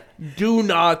care. Do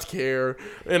not care.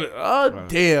 And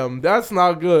damn, that's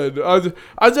not good.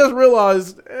 I just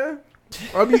realized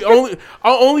I'm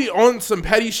only on some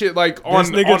petty shit like on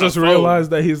This nigga on a just phone.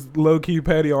 realized that he's low key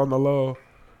petty on the low.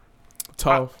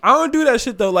 Tough. I don't do that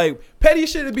shit though. Like petty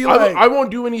shit would be I, like I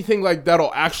won't do anything like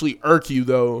that'll actually irk you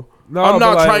though. No, I'm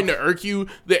not but, like- trying to irk you.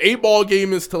 The 8 ball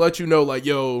game is to let you know, like,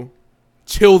 yo,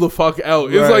 chill the fuck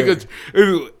out. It's Right. like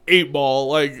it's 8 ball.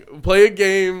 Like, play a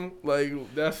game. Like,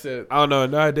 that's it. I don't know.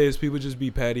 Nowadays people just be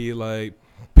petty. Like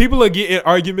people are getting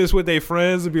arguments with their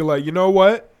friends and be like, you know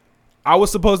what? I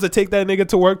was supposed to take that nigga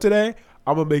to work today.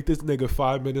 I'm gonna make this nigga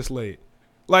 5 minutes late.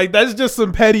 Like that's just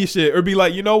some petty shit. Or be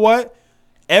like, you know what?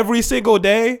 Every single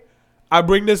day, I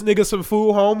bring this nigga some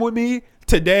food home with me.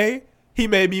 Today, he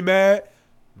made me mad.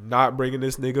 Not bringing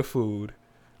this nigga food.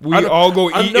 We all go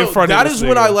eat in front of That this is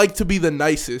when nigga. I like to be the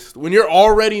nicest. When you're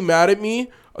already mad at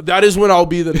me, that is when I'll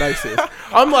be the nicest.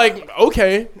 I'm like,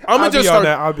 okay, I'm gonna I'll just be on start.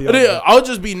 that, I'll be on that. I'll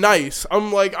just be nice.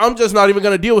 I'm like, I'm just not even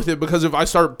gonna deal with it because if I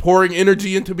start pouring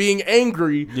energy into being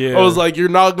angry, Yeah. I was like, you're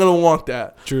not gonna want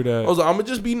that. True that. I was like, I'm gonna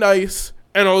just be nice,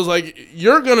 and I was like,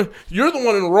 you're the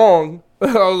one in the wrong. I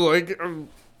was like, I'm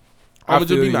gonna just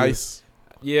feel be you. nice.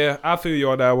 Yeah, I feel you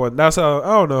on that one. That's how I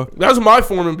don't know. That's my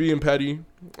form of being petty.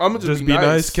 I'm gonna Just be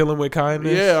nice, kill him with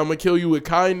kindness. Yeah, I'm gonna kill you with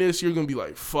kindness. You're gonna be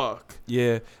like, fuck.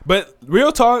 Yeah, but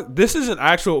real talk, this is an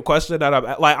actual question that I'm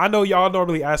like. I know y'all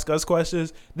normally ask us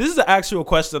questions. This is an actual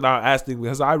question I'm asking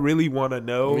because I really want to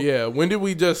know. Yeah, when did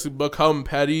we just become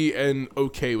petty and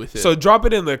okay with it? So drop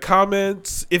it in the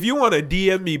comments if you want to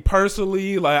DM me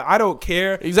personally. Like I don't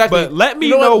care exactly. but let me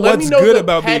You know what? Let what's me know good the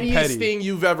about being pettiest petty. thing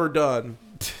you've ever done.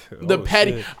 Oh, The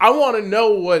petty. shit. I want to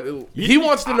know what he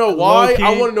wants to know. low Why? key,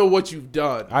 I want to know what you've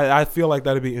done. I feel like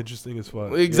that'd be interesting as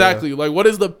fuck. Exactly. Like, what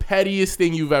is the pettiest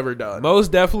thing you've ever Yeah. done?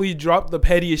 Most definitely drop the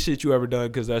pettiest shit you ever done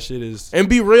because that shit is. And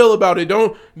be real about it.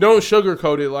 Don't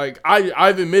sugarcoat it. Like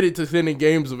I've admitted to sending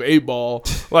games of 8 ball.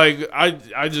 Like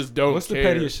I just don't. What's the care.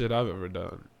 pettiest shit I've ever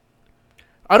done?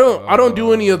 I don't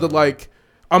do any of the like.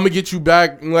 I'm gonna get you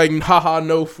back. Like, haha,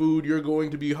 no food. You're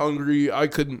going to be hungry. I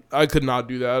could not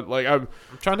do that. Like I'm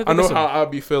trying to. Think I know of some how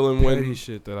I'd be feeling petty when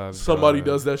shit that I've somebody done.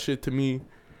 does that shit to me.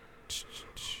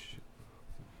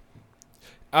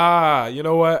 You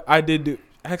know what? I did do.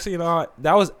 Actually, you know what?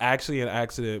 That was actually an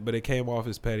accident, but it came off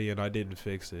as petty, and I didn't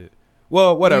fix it.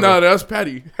 Well, whatever. No, that's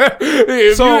petty.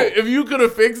 If you could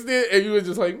have fixed it and you were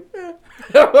just like,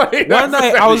 like, One that's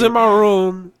night I was petty. in my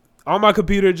room on my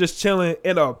computer just chilling,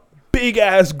 and a big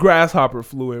ass grasshopper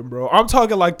flew in, bro. I'm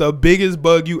talking like the biggest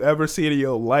bug you ever seen in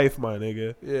your life, my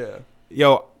nigga. Yeah.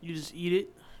 Yo, You just eat it.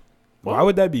 why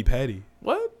would that be petty?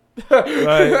 What?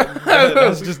 Like,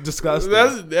 that's just disgusting.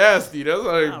 That's nasty. That's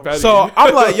like petty. So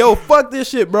I'm like, yo, fuck this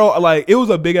shit, bro. Like, it was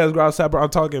a big ass grasshopper. I'm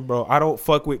talking, bro. I don't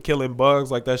fuck with killing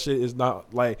bugs. Like, that shit is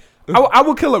not like. I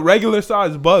would kill a regular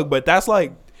sized bug, but that's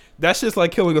like That shit's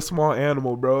like killing a small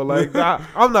animal, bro. Like,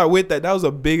 I'm not with that. That was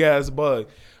a big ass bug.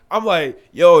 I'm like,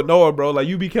 yo, Noah, bro, like,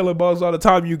 you be killing bugs all the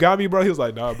time. You got me, bro? He was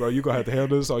like, nah, bro, you gonna have to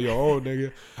handle this on your own,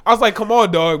 nigga. I was like, come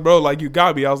on, dog, bro. Like, you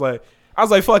got me. I was like,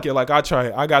 fuck it. Like, I try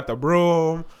it. I got the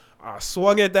broom. I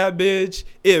swung at that bitch.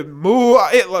 It moved.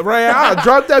 It ran. I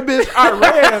dropped that bitch. I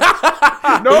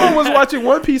ran. Noah was watching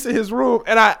One Piece in his room,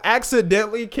 and I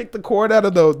accidentally kicked the cord out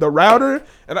of the router.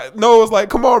 And Noah was like,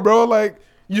 come on, bro. Like,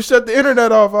 you shut the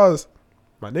internet off. I was,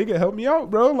 my nigga, help me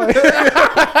out, bro. Like,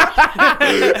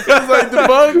 It's like the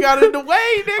bug got in the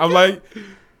way, nigga. I'm like,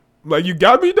 you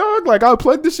got me, dog. Like, I'll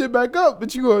plug this shit back up,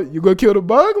 but you gonna kill the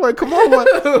bug? Like, come on,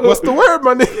 what's the word,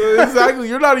 my nigga? Exactly.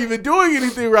 You're not even doing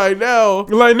anything right now.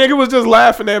 Like, nigga was just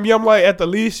laughing at me. I'm like, at the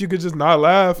least, you could just not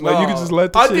laugh. Like, you could just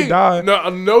let the shit die.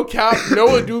 No cap.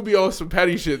 Noah do be on some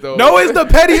petty shit though. Noah's the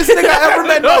pettiest nigga I ever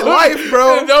met in my life,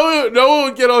 bro. Noah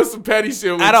would get on some petty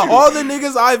shit with Out of you. all the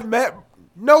niggas I've met,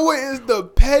 Noah is the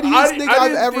pettiest nigga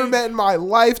I've ever met in my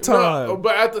lifetime. No,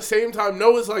 but at the same time,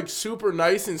 Noah's like super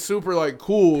nice and super like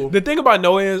cool. The thing about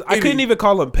Noah is, I couldn't even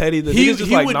call him petty. The nigga's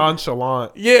just like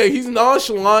nonchalant. Yeah, he's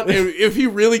nonchalant, and if he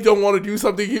really don't want to do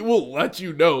something, he will let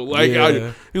you know. Like,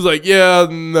 Yeah. he's like, yeah,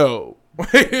 no.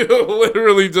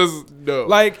 Literally just no.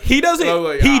 Like, he doesn't,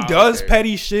 like, he does okay.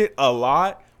 petty shit a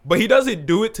lot, but he doesn't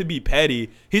do it to be petty.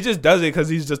 He just does it because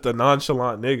he's just a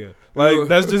nonchalant nigga. Like,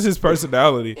 that's just his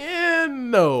personality.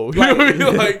 And no.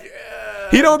 Like,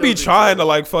 he don't be trying to,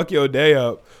 like, fuck your day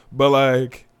up, but,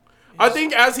 like, I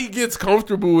think as he gets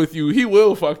comfortable with you, he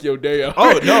will fuck your day up.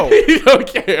 oh, no. He don't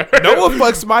care. Noah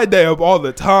fucks my day up all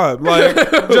the time, like,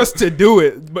 just to do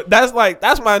it. But that's my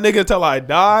nigga till I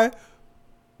die.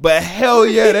 But hell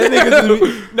yeah, that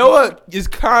nigga Noah is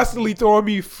constantly throwing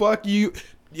me fuck you.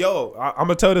 Yo, I'm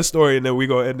gonna tell this story and then we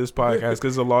gonna end this podcast because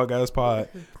it's a long ass pod.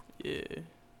 Yeah.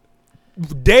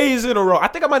 Days in a row. I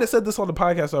think I might have said this on the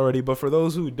podcast already, but for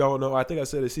those who don't know, I think I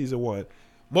said it season 1.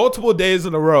 Multiple days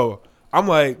in a row. I'm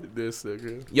like, This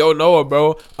nigga. yo, Noah,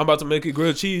 bro, I'm about to make a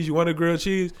grilled cheese. You want a grilled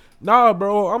cheese? Nah,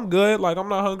 bro, I'm good. Like, I'm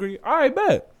not hungry. All right,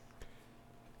 bet.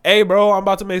 Hey, bro, I'm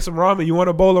about to make some ramen. You want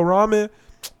a bowl of ramen?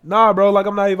 Nah, bro, like,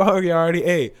 I'm not even hungry. I already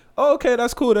ate. Oh, okay,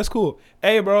 that's cool. That's cool.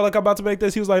 Hey, bro, like, I'm about to make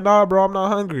this. He was like, nah, bro, I'm not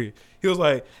hungry. He was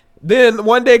like, then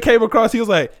one day came across, he was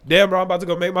like, damn, bro, I'm about to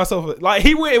go make myself like,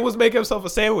 he went and was making himself a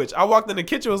sandwich. I walked in the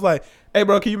kitchen, was like, hey,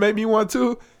 bro, can you make me one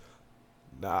too?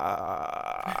 Nah.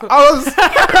 I was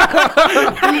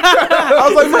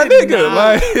like, my nigga,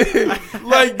 like,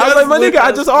 I was like, my nigga,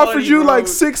 I just offered you like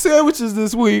 6 sandwiches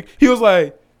this week. He was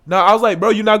like, nah. I was like, bro,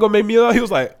 you not gonna make me up? He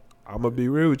was like, I'm gonna be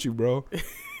real with you, bro.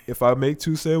 If I make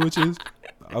 2 sandwiches,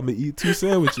 I'm gonna eat 2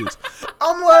 sandwiches.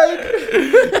 I'm like,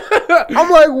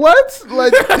 what?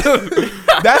 Like,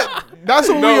 that's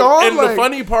what we on. And like, the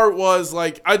funny part was,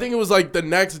 like, I think it was like the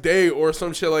next day or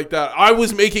some shit like that. I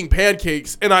was making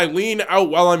pancakes and I leaned out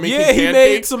while I'm making pancakes. Yeah, he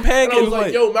made some pancakes. And I was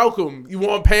like, yo, Malcolm, you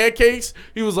want pancakes?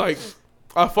 He was like,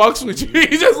 I fucks with you.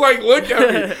 He just like looked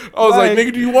at me. I was like,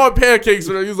 nigga, do you want pancakes?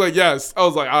 And he was like, yes. I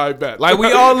was like, I bet. Like,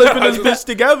 we all live in this bitch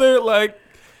together. Like,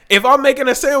 if I'm making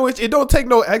a sandwich, it don't take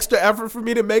no extra effort for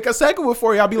me to make a second one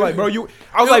for you. I'll be like, bro,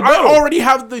 I was like, bro, I already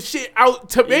have the shit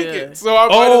out to make it. So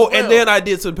I and then I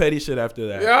did some petty shit after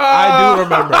that. Yeah. I do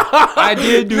remember. I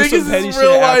did do some petty shit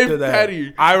after that.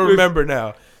 Petty. I remember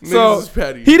now. So is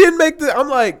petty. He didn't make the.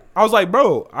 I was like,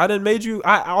 bro, I didn't made you.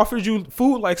 I offered you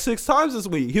food like 6 times this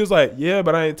week. He was like, yeah,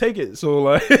 but I didn't take it. So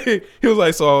like, he was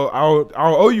like, so I don't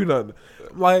owe you nothing.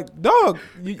 I'm like, dog,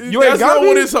 you ain't got not me?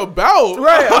 what it's about,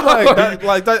 right? I'm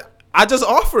like that. I just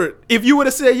offered. If you would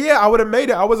have said yeah, I would have made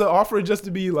it. I wasn't offering just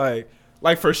to be like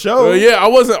for sure. Yeah, I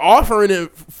wasn't offering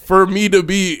it for me to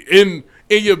be in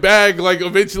your bag. Like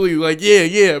eventually, like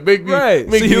yeah, make me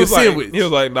make me a sandwich. He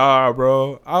was like, nah,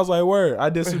 bro. I was like, word. I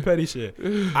did some petty shit.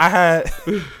 I had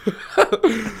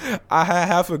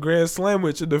half a Grand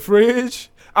Sandwich in the fridge.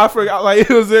 I forgot, like,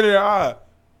 it was in there. I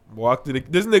walked to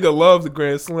this nigga loves the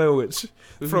Grand Sandwich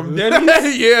from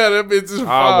Denny's. Yeah, that bitch is fire.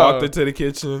 I walked into the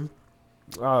kitchen.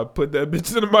 I put that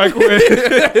bitch in the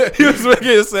microwave. He was making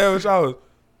a sandwich.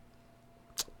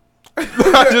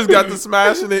 I just got to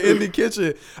smashing it in the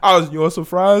kitchen. You want some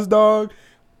fries, dog?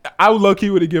 I low-key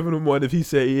would have given him one if he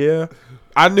said yeah.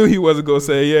 I knew he wasn't going to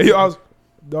say yeah.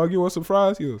 Dog, you want some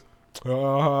fries? He goes,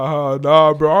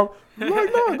 nah, bro. I'm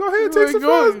like, nah, go ahead, take some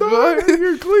fries, dog.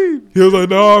 You're clean. He was like,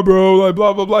 nah, bro, like,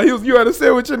 blah, blah, blah. You had a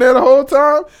sandwich in there the whole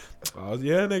time? I was,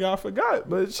 yeah, nigga, I forgot.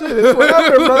 But shit, it's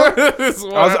whatever, bro.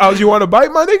 I was, you want to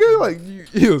bite, my nigga? Like,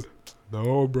 he was,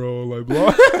 no, bro, like,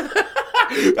 blah.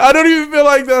 I don't even feel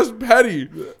like that's petty.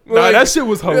 Nah, that shit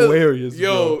was hilarious.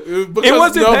 Yo, bro. It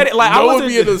wasn't petty. Like, I would wasn't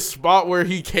be in a spot where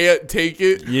he can't take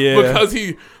it. Yeah. Because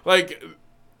he, like,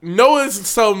 Noah's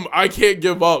some I can't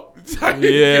give up.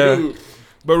 Yeah. Dude.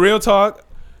 But real talk,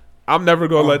 I'm never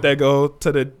gonna let that go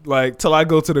to the till I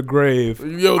go to the grave.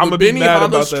 Yo, I'm the gonna be mad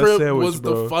about Benihana's that trip sandwich, was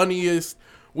bro. the funniest.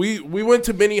 We went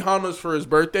to Benihana's for his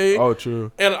birthday. Oh,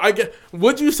 true. And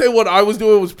what'd you say what I was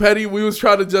doing was petty? We was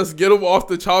trying to just get him off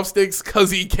the chopsticks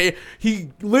because he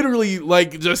literally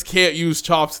like just can't use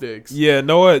chopsticks. Yeah,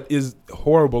 Noah is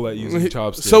horrible at using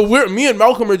chopsticks. So me and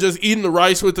Malcolm are just eating the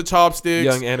rice with the chopsticks.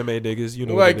 young anime niggas, you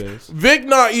know like what it is. Vic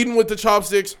not eating with the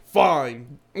chopsticks,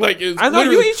 fine. Like it's I know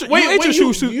you literally- ate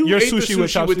your sushi you ate the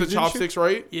with chopsticks, the didn't you? chopsticks,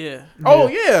 right? Yeah. Oh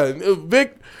yeah,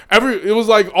 Vic. It was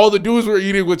like all the dudes were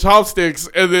eating with chopsticks,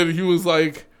 and then he was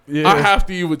like, Yeah. "I have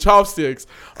to eat with chopsticks."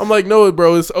 I'm like, "No,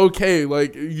 bro, it's okay.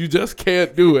 Like you just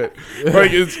can't do it.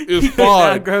 Like it's He could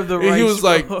fine." not grab the And he rice,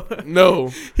 was bro. like, "No."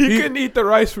 He couldn't eat the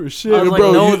rice for shit. I was like,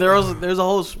 bro, no, you- there's a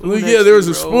whole spoon. Like, next yeah, there to was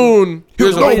you, a bro. spoon.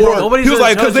 There's no Nobody's- fork. nobody's He was gonna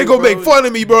like, because judge they you, gonna bro. make fun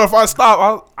of me, bro. If I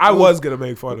stop, I was gonna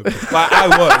make fun of me. Like I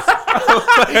was.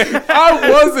 I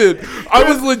wasn't. I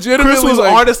was legitimately Chris was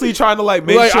like, honestly trying to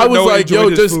make like sure I was Noah like, enjoyed yo,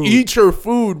 his just food. eat your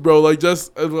food, bro. Like,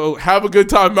 just have a good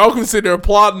time. Malcolm's sitting there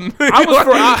plotting. I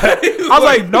was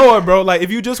like, Noah, bro. Like,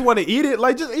 if you just want to eat it,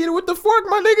 like, just eat it with the fork,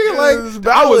 my nigga. It's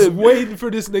Like, I was valid. waiting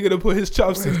for this nigga to put his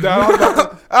chopsticks down. I was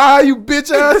like, you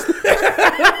bitch ass,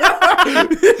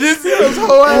 this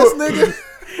whole ass nigga.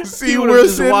 See, He would've we're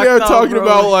just sitting walked there out, talking bro.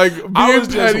 about like being I was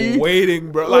petty. just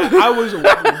waiting, bro. Like, I was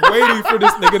waiting for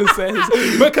this nigga to say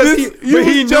his because He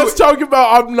knew just talking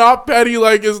about I'm not petty.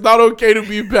 Like it's not okay to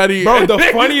be petty. bro. The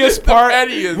funniest part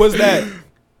pettiest. was that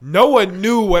no one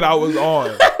knew what I was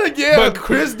on. Yeah, But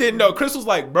Chris didn't know. Chris was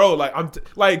like, bro, like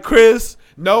like Chris,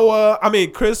 Noah,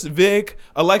 Chris, Vic,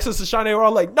 Alexis, and Shanae were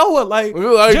all like, Noah, like, We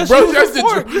were like, just bro, use just the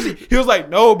fork. He was like,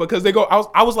 no, because they go.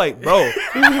 I was like, bro,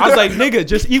 I was like, nigga,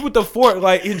 just eat with the fork.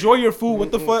 Like, enjoy your food.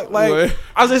 What the fuck? Like,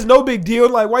 I was, it's no big deal.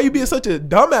 Like, why you being such a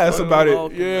dumbass about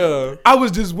it? yeah. I was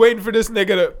just waiting for this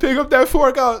nigga to pick up that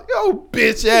fork. I was, yo,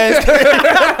 bitch ass.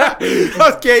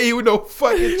 I can't eat with no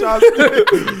fucking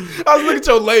chopsticks. I was looking at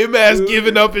your lame ass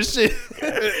giving up and shit.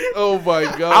 Oh my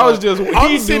god. I was just.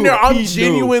 I'm sitting there. I'm he knew.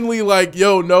 genuinely like,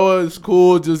 yo, Noah, it's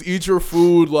cool. Just eat your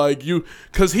food, like you,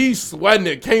 cause he's sweating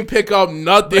it. Can't pick up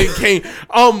nothing. Can't.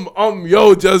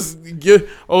 Yo, just get.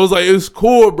 I was like, it's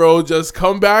cool, bro. Just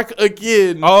come back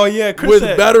again. Oh yeah, Chris with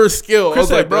said, better skill. I Chris was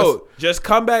said, like, bro, just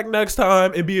come back next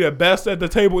time and be the best at the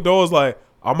table. Noah was like,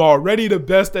 I'm already the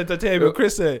best at the table.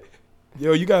 Chris said,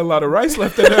 yo, you got a lot of rice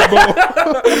left in that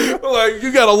bowl. like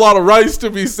you got a lot of rice to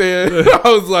be saying. I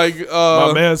was like,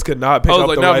 My mans could not pick I was up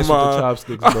like, the never rice with the mind.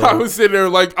 chopsticks, I bro. was sitting there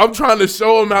like I'm trying to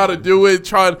show him how to do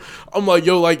it. I'm like,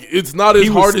 yo, like it's not as He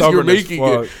was hard as you're stubborn as making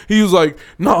it. fuck. He was like,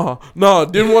 nah,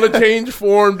 didn't want to change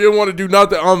form, didn't want to do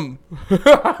nothing.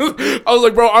 I was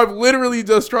like, bro, I'm literally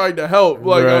just trying to help.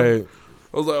 Like, Right.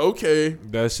 I was like, okay.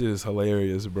 That shit is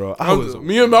hilarious, bro. I was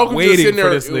Me and Malcolm just waiting sitting for there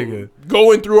this nigga.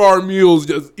 going through our meals,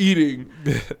 just eating.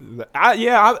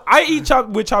 I eat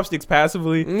with chopsticks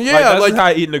passively. Yeah, that's like- just how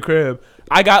I eat in the crib.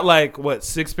 I got like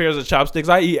 6 pairs of chopsticks.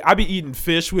 I be eating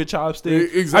fish with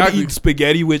chopsticks. I Exactly. be eating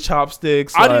spaghetti with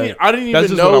chopsticks. I like, didn't that's even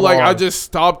just what know. I'm Like I on. just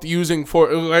stopped using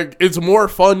like it's more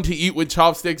fun to eat with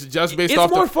chopsticks just based It's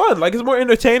off more the fun. Like it's more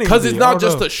entertaining because to it's me. I not don't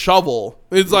just know. a shovel.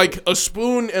 It's like a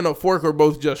spoon and a fork are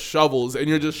both just shovels, and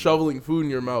you're just shoveling food in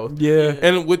your mouth. Yeah.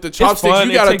 And with the It's chopsticks, fun.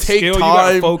 you It gotta takes take skill. You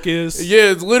gotta time. focus.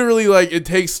 Yeah, it's literally like it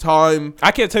takes time.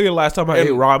 I can't tell you the last time I And-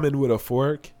 ate ramen with a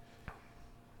fork.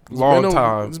 Long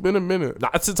time. It's been a minute.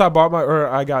 Not since I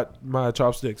got my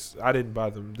chopsticks. I didn't buy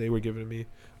them. They were given to me.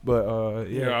 But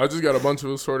Yeah, I just got a bunch of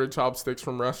assorted chopsticks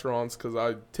from restaurants because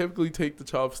I typically take the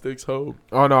chopsticks home.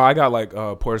 Oh no, I got like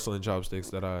porcelain chopsticks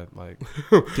that I like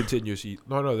continuously.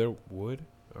 No, they're wood.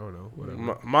 I don't know.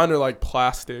 Whatever. Mine are like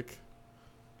plastic.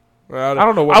 I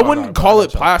don't know what I mine wouldn't are, call but I it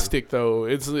got chopsticks. plastic though.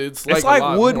 It's It's like like a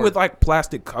lot wood more. with like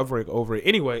plastic covering over it.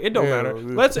 Anyway, it don't Yeah. matter.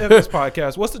 Let's end this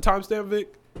podcast. What's the timestamp,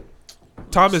 Vic?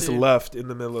 Thomas see. left in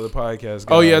the middle of the podcast.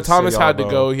 Oh yeah, guys, so Thomas y'all had to know.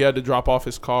 go. He had to drop off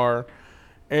his car.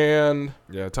 And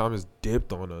Yeah, Thomas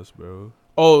dipped on us, bro.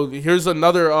 oh, here's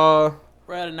another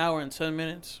We're at an hour and 10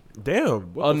 minutes.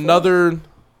 Damn. what the fuck? another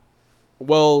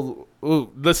well,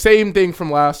 the same thing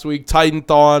from last week, Titan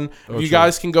Thon. Oh, You true.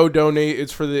 guys can go donate.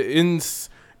 It's for the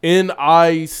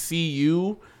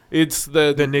NICU. It's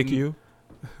the NICU.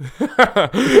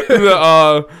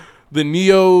 the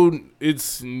neo.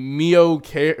 It's neo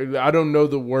care. I don't know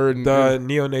the word. The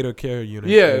neonatal care unit.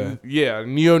 yeah,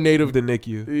 neonative. The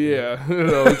NICU. Yeah.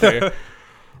 Okay.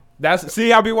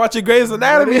 I be watching Grey's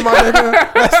Anatomy, my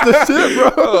nigga. That's the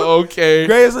shit, bro. Okay.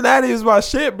 Grey's Anatomy is my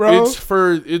shit, bro.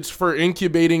 It's for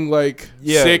incubating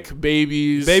sick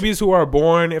babies. Babies who are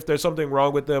born, if there's something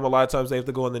wrong with them, a lot of times they have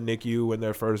to go in the NICU when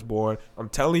they're first born. I'm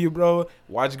telling you, bro,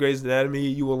 watch Grey's Anatomy.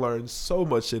 You will learn so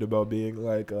much shit about being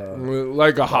like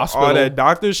a hospital. All that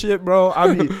doctor shit, bro.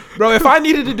 Bro, if I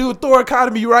needed to do a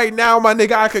thoracotomy right now, my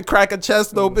nigga, I could crack a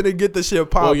chest open and get the shit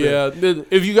popping. Oh yeah.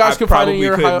 If you guys can find in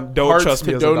your hearts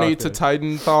to donate to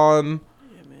Titanthon.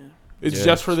 It's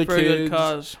just for the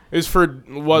kids. It's for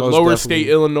lower state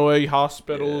Illinois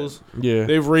hospitals. Yeah.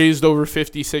 They've raised over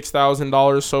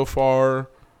 $56,000 so far.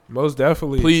 Most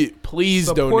definitely. Please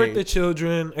support donate. the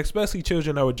children, especially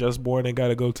children that were just born and got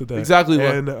to go to the NIC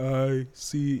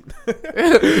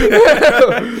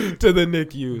to the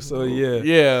NICU. So yeah.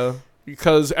 Yeah.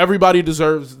 Because everybody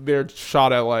deserves their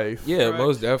shot at life. Yeah, correct.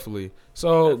 Most definitely.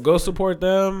 So go support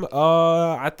them.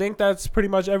 I think that's pretty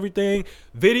much everything.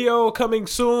 Video coming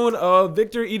soon of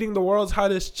Victor eating the world's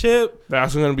hottest chip.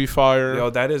 That's gonna be fire. Yo,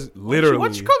 that is literally.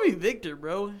 Why'd you call me Victor,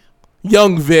 bro?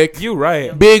 Young Vic. You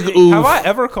right. Big oof. Have I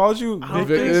ever called you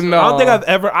Victor? No. I don't think I've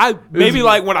ever. Maybe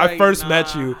like when I first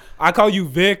met you, I call you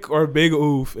Vic or Big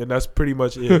Oof, and that's pretty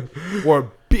much it.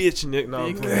 Or bitch Nick. No,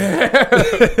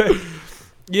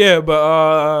 yeah,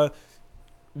 but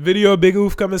video of Big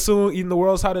Oof coming soon, eating the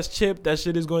world's hottest chip. That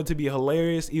shit is going to be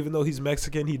hilarious. Even though he's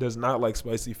Mexican, he does not like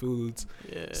spicy foods.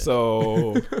 Yeah.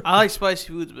 So I like spicy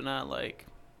foods, but not like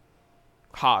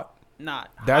hot.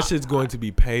 That shit's going to be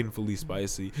painfully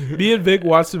spicy. Me and Vic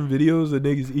watched some videos of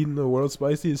niggas eating the world's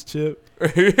spiciest chip.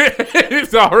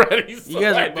 It's already you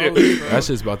guys are both, that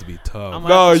shit's about to be tough.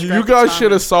 No, you guys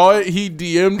should have saw it. He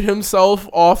DM'd himself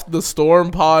off the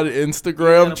Storm Pod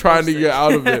Instagram trying to get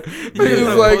out of it. He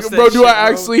was like, bro, do I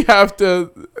actually have to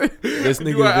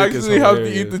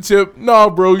eat the chip?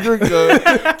 No, bro, you're good.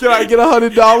 Can I get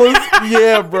 $100?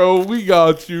 Yeah, bro, we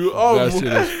got you. Oh, that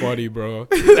shit is funny, bro.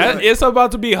 It's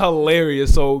about to be hilarious.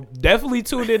 So definitely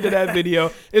tune into that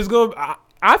video. It's gonna.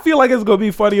 I feel like it's gonna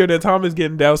be funnier than Thomas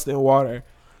getting doused in water.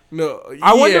 No,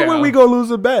 I wonder when we go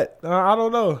lose a bet. I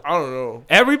don't know.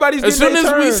 Everybody's as soon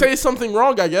as we say something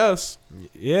wrong, I guess.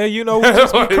 Yeah, we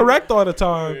just be correct all the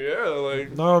time. Yeah,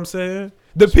 like know what I'm saying.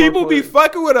 The people be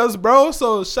fucking with us, bro.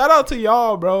 So shout out to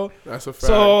y'all, bro. That's a fact.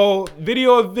 So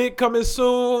video of Vic coming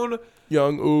soon.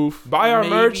 Young oof. Buy our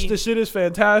merch. The shit is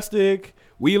fantastic.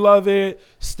 We love it.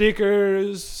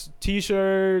 Stickers,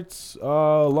 t-shirts,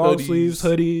 long sleeves,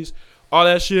 hoodies, all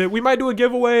that shit. We might do a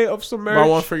giveaway of some merch. Buy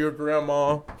one for your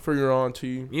grandma, for your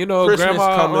auntie. Christmas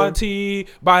grandma, auntie.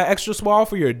 Buy extra small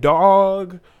for your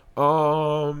dog.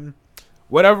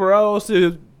 Whatever else.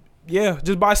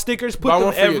 Just buy stickers. Put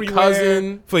them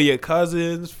everywhere. For your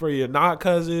cousins, for your not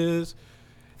cousins.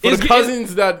 For the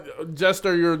cousins that just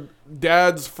are your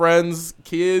dad's friends,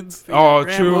 kids. Oh,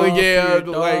 true.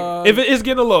 Yeah, if it's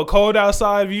getting a little cold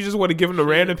outside, if you just want to give them to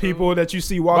random people that you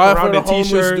see walking around in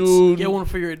t-shirts, dude. Get one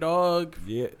for your dog.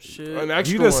 Yeah, shit.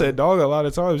 You just said dog a lot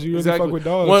of times. You really fuck with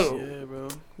dogs. Yeah, bro.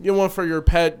 Get one for your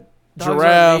pet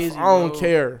giraffe. Amazing, I don't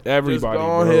care. Everybody, just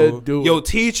go ahead, do it. Yo,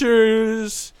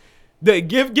 teachers,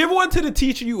 give one to the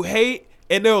teacher you hate,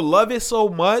 and they'll love it so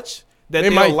much that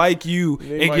they'll like you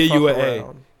and give you an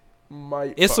A.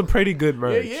 It's some pretty good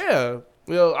merch. Yeah.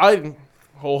 Well, I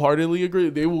wholeheartedly agree.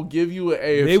 They will give you an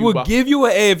A. They will give you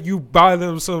an A if you buy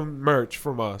them some merch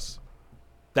from us.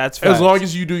 That's facts. As long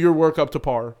as you do your work up to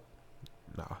par.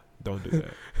 Nah, don't do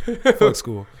that. Fuck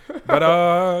school.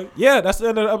 But that's the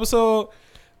end of the episode.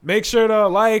 Make sure to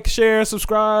like, share,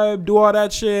 subscribe, do all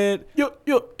that shit. Yo.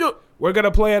 We're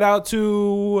gonna play it out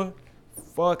to.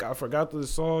 Fuck, I forgot the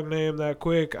song name that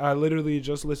quick. I literally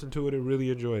just listened to it and really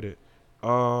enjoyed it.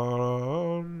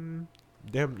 Damn,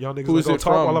 y'all niggas gonna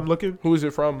talk while I'm looking. Who is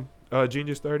it from?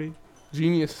 Genius 30.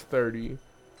 Genius 30.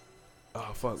 Oh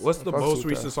fuck, what's the most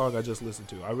recent song I just listened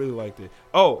to? I really liked it.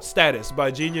 Oh, Status by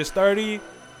Genius 30.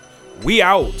 We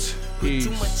out. Peace.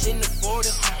 Put too much in the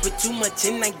folder, put too much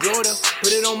in that gloater.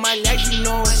 Put it on my life, you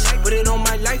know it. Put it on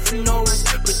my life, you know it.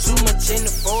 Put too much in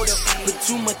the folder, put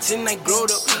too much in that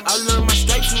gloater. I learned my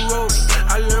stripes, you roll.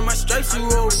 I learned my stripes, you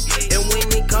roll. And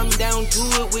when it come down to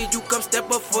it, when you come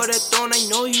step up for that throne, I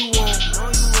know you won't.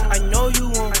 I know you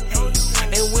won't.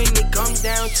 And when it comes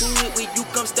down to it, when you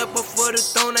come step up for the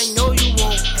throne, I know you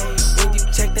won't. When you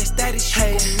check that status, you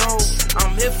gon' know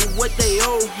I'm here for what they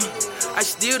owe. I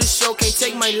steal the show, can't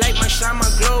take my light, my shine, my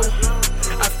glow.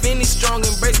 I finish strong,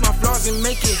 embrace my flaws and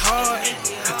make it hard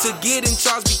to get in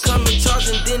charge, become in charge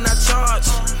and then I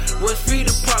charge. Was free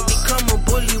to park, become a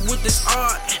bully with this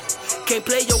art. Can't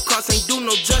play your cards, ain't do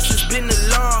no justice, been the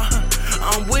law.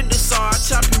 I'm with the saw, I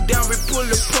chop you down, rip, pull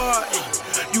apart.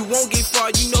 You won't get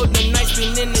far, you know the nights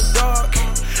been in the dark.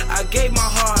 I gave my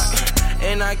heart,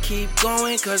 and I keep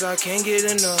going cause I can't get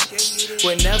enough.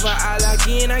 Whenever I lock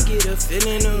in, I get a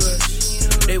feeling of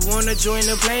rush. They wanna join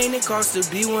the plane, it costs to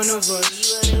be one of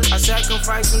us. I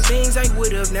sacrifice some things I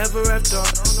would've never have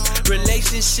thought.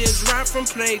 Relationships right from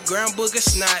playground, booger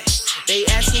snot. They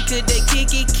asking could they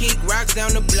kick rocks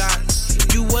down the block.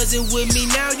 You wasn't with me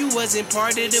now, you wasn't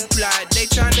part of the plot. They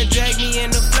tryna drag me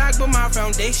in the flock, but my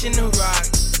foundation a rock.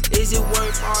 Is it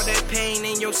worth all that pain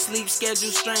and your sleep schedule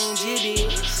strange? It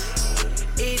is.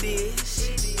 It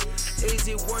is. Is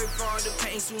it worth all the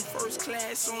pain? Soon first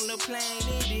class on the plane.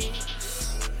 It is.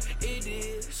 It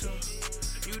is.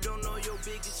 You don't know your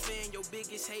biggest fan, your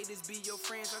biggest haters be your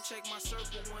friends. I check my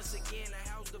circle once again. A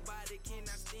house divided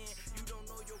cannot stand. You don't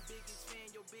know your biggest fan,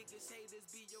 your biggest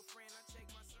haters be your friend.